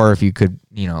 Or if you could,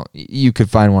 you could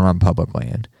find one on public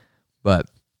land. But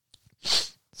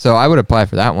so I would apply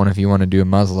for that one if you want to do a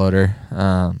muzzleloader.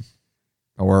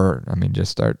 Or I mean,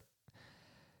 just start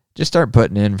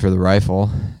putting in for the rifle.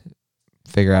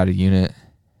 Figure out a unit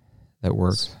that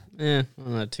works. I'm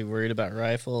not too worried about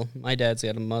rifle. My dad's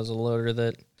got a muzzleloader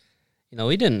that,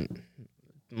 we didn't.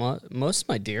 Most of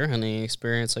my deer hunting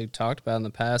experience, like talked about in the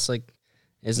past, like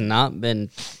it hasn't been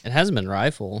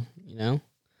rifle. Yeah.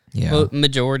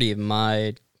 Majority of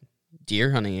my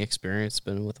deer hunting experience has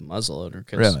been with a muzzleloader.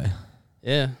 Really?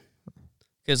 Yeah.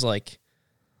 Because, like,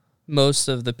 most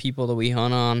of the people that we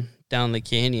hunt on down the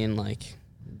canyon, like,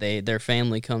 their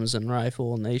family comes in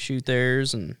rifle and they shoot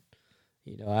theirs. And,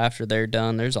 after they're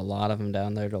done, there's a lot of them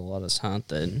down there to let us hunt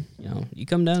that, you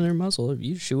come down there muzzle,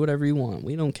 you shoot whatever you want.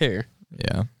 We don't care.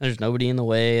 Yeah. There's nobody in the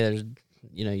way. There's,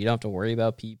 you don't have to worry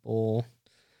about people.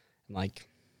 Like,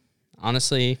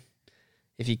 honestly,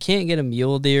 if you can't get a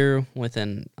mule deer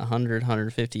within 100,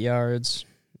 150 yards,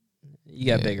 you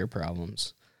got bigger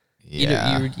problems.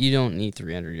 Yeah. You don't need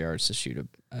 300 yards to shoot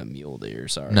a mule deer,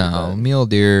 sorry. No, mule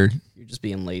deer. You're just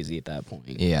being lazy at that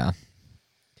point. Yeah.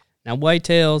 Now,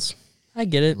 whitetails, I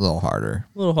get it. A little harder.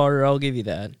 I'll give you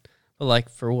that. But, like,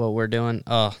 for what we're doing,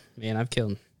 oh, man, I've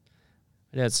killed.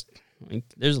 There's been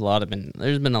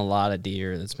a lot of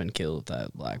deer that's been killed with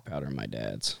that black powder in my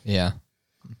dad's. Yeah.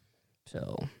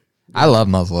 So I love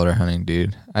muzzleloader hunting,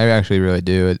 dude. I actually really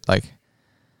do.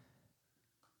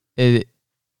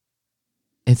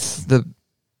 It's the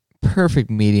perfect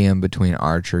medium between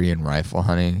archery and rifle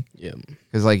hunting. Yeah.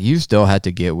 Because, like, you still have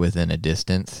to get within a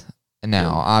distance. And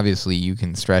now, obviously, you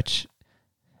can stretch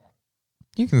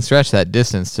that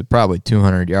distance to probably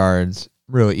 200 yards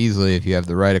really easily if you have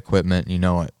the right equipment and you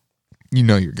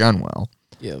know your gun well.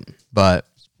 Yeah. But,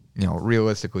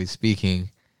 realistically speaking,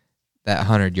 that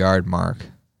 100-yard mark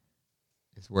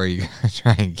is where you gotta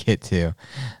try and get to.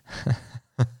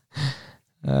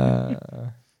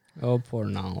 Oh, poor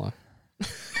Nala.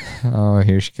 Oh,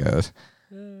 here she goes.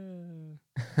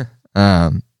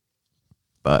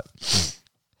 But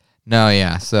no,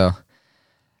 yeah. So,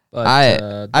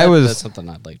 but that's something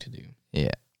I'd like to do.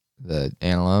 Yeah, the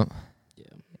antelope. Yeah,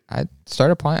 I start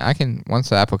applying. Once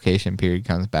the application period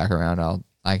comes back around,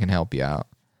 I can help you out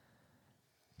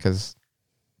because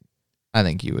I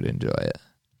think you would enjoy it.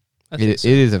 It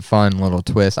is a fun little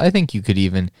twist. I think you could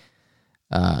even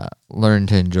learn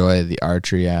to enjoy the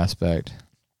archery aspect.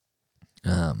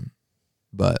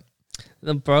 But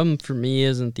the problem for me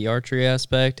isn't the archery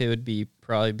aspect. It would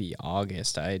probably be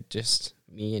August.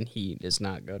 Me and heat does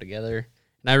not go together.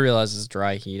 And I realize it's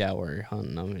dry heat out where you're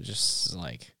hunting them. It just is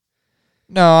like.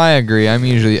 No, I agree. I'm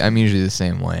usually the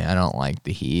same way. I don't like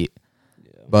the heat.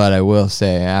 Yeah. But I will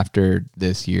say after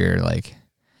this year, like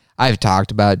I've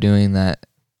talked about doing that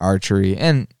archery,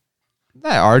 and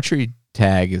that archery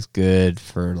tag is good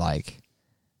for like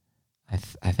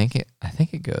I think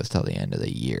it goes till the end of the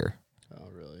year. Oh,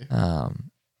 really?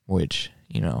 Which,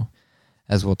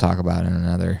 as we'll talk about in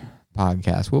another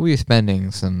podcast, we'll be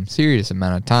spending some serious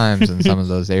amount of times in some of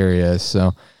those areas.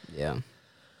 So yeah.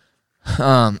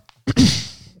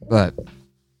 But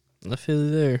I feel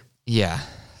you there. Yeah.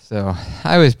 So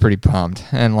I was pretty pumped,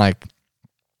 and like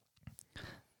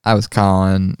I was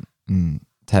calling and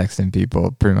texting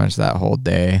people pretty much that whole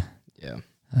day. Yeah.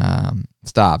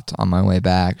 Stopped on my way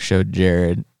back, showed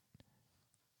Jared,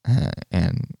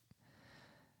 and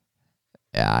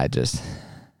yeah,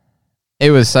 it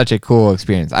was such a cool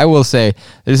experience. I will say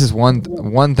this is one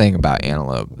thing about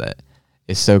antelope that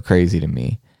is so crazy to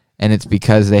me, and it's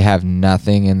because they have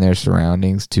nothing in their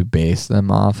surroundings to base them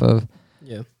off of.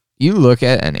 Yeah. You look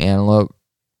at an antelope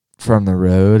from the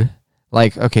road,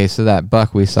 like, okay, so that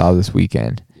buck we saw this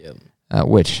weekend,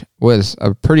 which was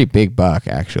a pretty big buck,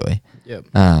 actually. Yep.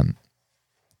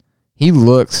 He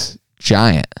looks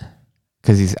giant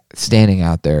because he's standing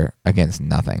out there against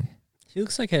nothing. He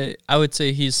looks like I would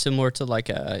say he's similar to like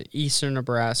a eastern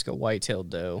Nebraska white-tailed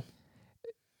doe.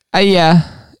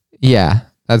 Yeah,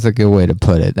 that's a good way to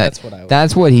put it. That's what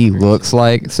That's what he looks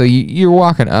like. So you're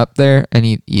walking up there and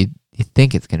you you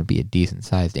think it's going to be a decent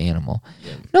sized animal.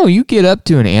 Yeah. No, you get up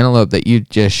to an antelope that you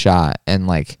just shot, and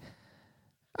like,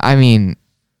 I mean,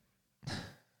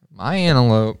 my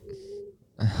antelope.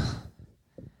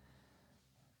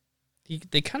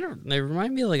 They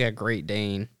remind me of like a Great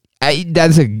Dane.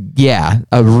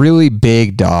 A really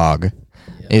big dog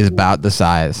is about the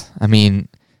size. I mean,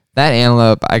 that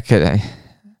antelope,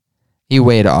 he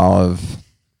weighed all of,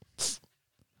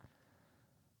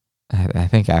 I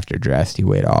think after dressed, he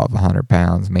weighed all of 100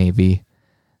 pounds, maybe.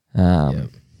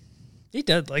 He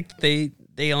did. Like, they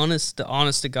honest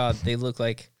to God, they look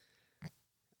like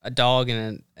a dog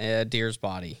in a deer's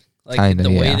body. Like,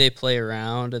 way they play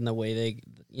around and the way they,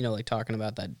 like talking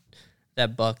about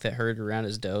that buck that herded around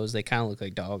his does, they kind of look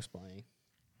like dogs playing.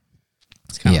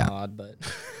 It's kind of odd, but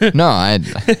no,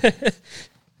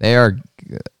 they are.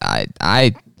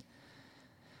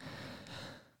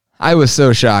 I was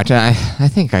so shocked. I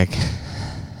think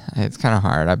it's kind of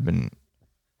hard.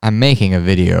 I'm making a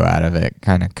video out of it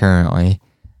kind of currently.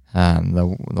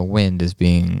 The wind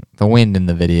in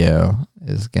the video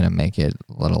is gonna make it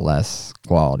a little less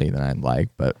quality than I'd like,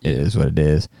 but it is what it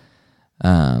is.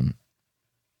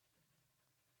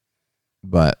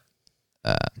 But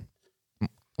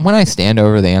when I stand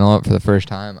over the antelope for the first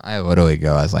time, I literally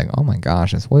go, I was like, oh my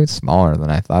gosh, it's way smaller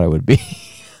than I thought it would be.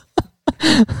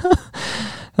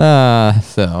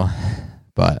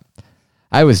 But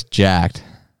I was jacked.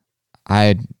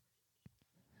 I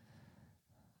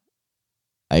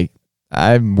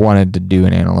wanted to do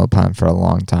an antelope hunt for a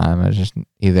long time. I just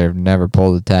either never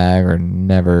pulled the tag or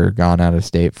never gone out of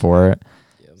state for it.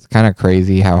 Yep. It's kind of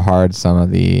crazy how hard some of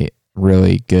the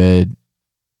really good,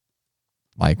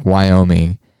 like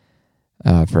Wyoming,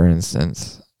 for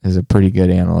instance, is a pretty good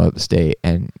antelope state.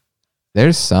 And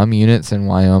there's some units in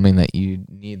Wyoming that you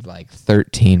need like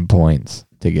 13 points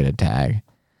to get a tag,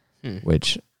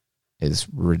 which is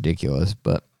ridiculous,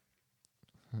 but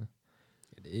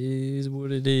it is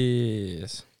what it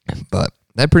is. But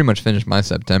that pretty much finished my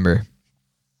September,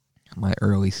 my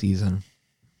early season.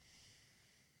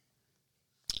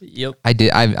 Yep.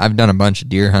 I've done a bunch of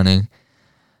deer hunting,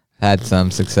 had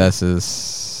some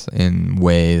successes in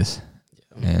ways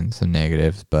and some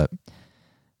negatives, but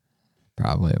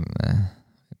probably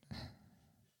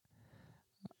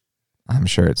I'm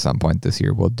sure at some point this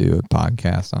year we'll do a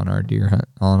podcast on our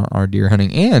deer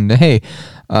hunting. And hey,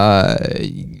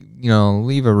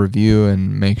 leave a review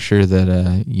and make sure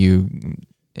that you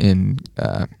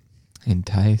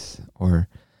entice or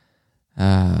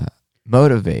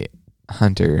motivate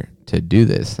Hunter to do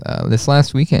this. This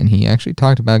last weekend, he actually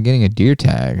talked about getting a deer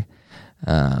tag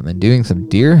and doing some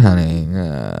deer hunting.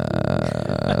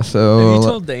 So have you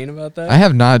told Dane about that? I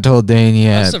have not told Dane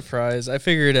yet. I'm surprised. I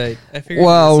figured.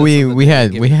 Well, we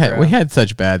had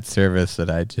such bad service that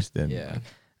I just didn't. Yeah.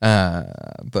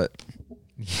 But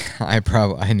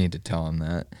I need to tell him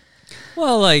that.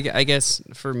 Well, like, I guess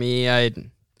for me,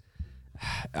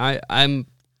 I'm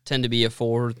tend to be a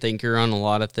forward thinker on a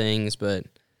lot of things, but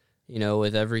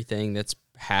with everything that's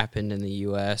happened in the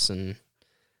U.S. and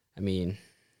I mean,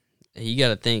 you got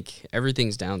to think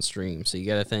everything's downstream. So you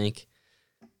got to think,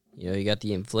 you got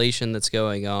the inflation that's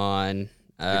going on.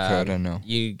 Dakota, no.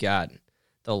 You got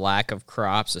the lack of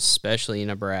crops, especially in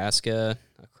Nebraska,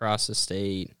 across the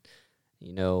state.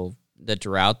 The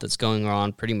drought that's going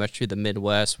on pretty much through the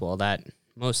Midwest. Well,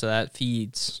 most of that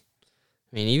feeds.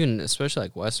 I mean, even especially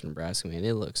like Western Nebraska, man,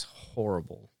 it looks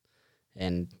horrible.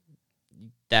 And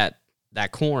that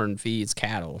corn feeds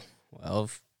cattle. Well,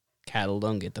 if cattle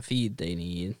don't get the feed they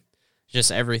need,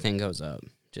 just everything goes up.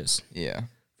 Just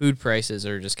food prices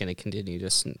are just going to continue to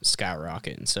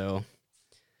skyrocket. And so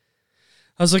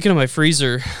I was looking at my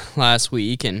freezer last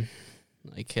week, and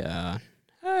like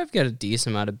I've got a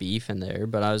decent amount of beef in there,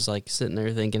 but I was like sitting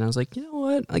there thinking, I was like, you know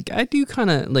what? Like I do kind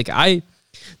of like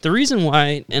the reason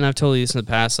why, and I've told you this in the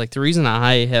past, like the reason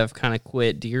I have kind of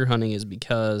quit deer hunting is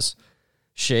because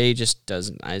Shay just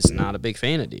is not a big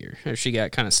fan of deer. Or she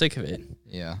got kind of sick of it.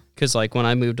 Yeah. Because like when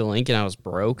I moved to Lincoln, I was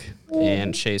broke,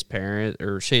 and Shay's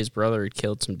brother had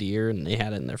killed some deer, and they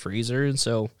had it in their freezer, and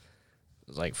so it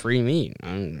was like free meat.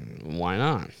 Why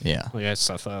not? Yeah. Like I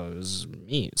thought it was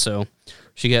meat, so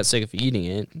she got sick of eating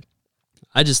it.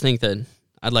 I just think that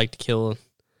I'd like to kill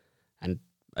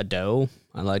a doe.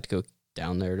 I'd like to go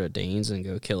down there to Dane's and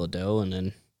go kill a doe, and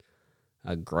then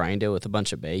grind it with a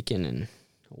bunch of bacon, and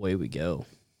away we go.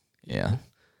 Yeah.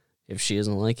 If she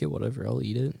doesn't like it, whatever, I'll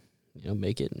eat it.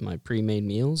 Make it my pre-made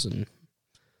meals, and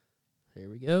there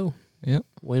we go. Yep.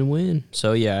 Win-win.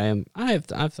 So yeah, I've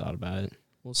thought about it.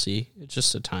 We'll see. It's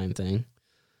just a time thing,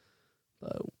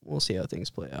 but we'll see how things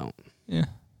play out. Yeah.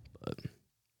 But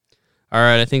all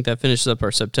right, I think that finishes up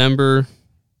our September.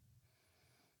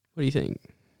 What do you think?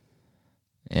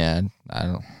 Yeah,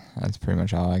 that's pretty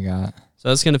much all I got. So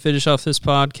that's going to finish off this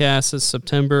podcast. It's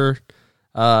September.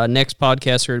 Next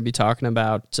podcast, we're going to be talking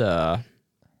about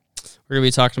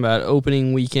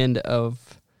opening weekend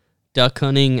of duck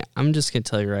hunting. I'm just going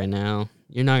to tell you right now,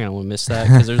 you're not going to want to miss that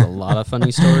because there's a lot of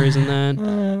funny stories in that,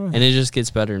 and it just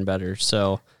gets better and better.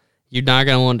 So you're going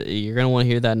to want to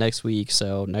hear that next week.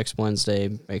 So next Wednesday,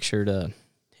 make sure to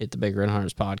hit the Big Red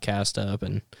Hunters podcast up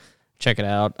and check it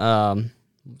out.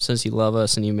 Since you love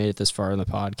us and you made it this far in the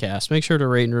podcast, make sure to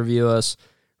rate and review us.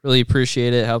 Really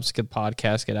appreciate it. Helps the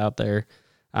podcast get out there.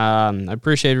 I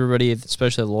appreciate everybody,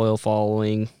 especially the loyal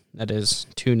following that is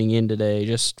tuning in today,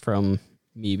 just from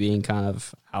me being kind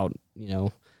of out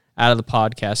of the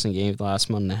podcasting game for the last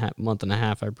month and a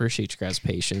half. I appreciate you guys'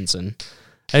 patience, and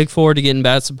I look forward to getting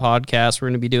back to the podcast. We're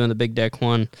going to be doing the big deck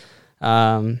one.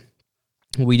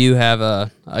 We do have a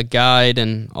guide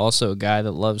and also a guy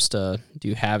that loves to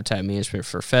do habitat management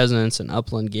for pheasants and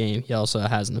upland game. He also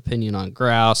has an opinion on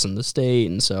grouse in the state,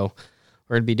 and so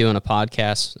we're going to be doing a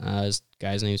podcast. His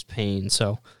guy's name's Payne,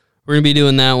 so we're going to be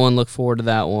doing that one. Look forward to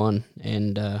that one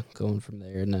and going from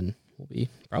there, and then we'll be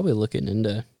probably looking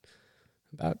into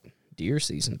about deer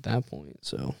season at that point.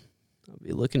 So I'll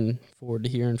be looking forward to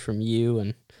hearing from you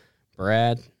and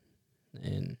Brad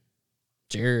and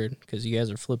Jared, because you guys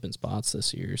are flipping spots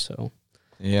this year, so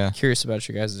yeah, curious about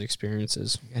your guys'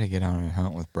 experiences. I gotta get on a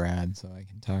hunt with Brad so I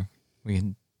can talk. We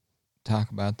can talk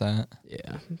about that.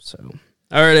 Yeah. So,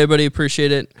 all right, everybody,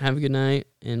 appreciate it. Have a good night,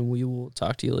 and we will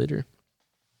talk to you later.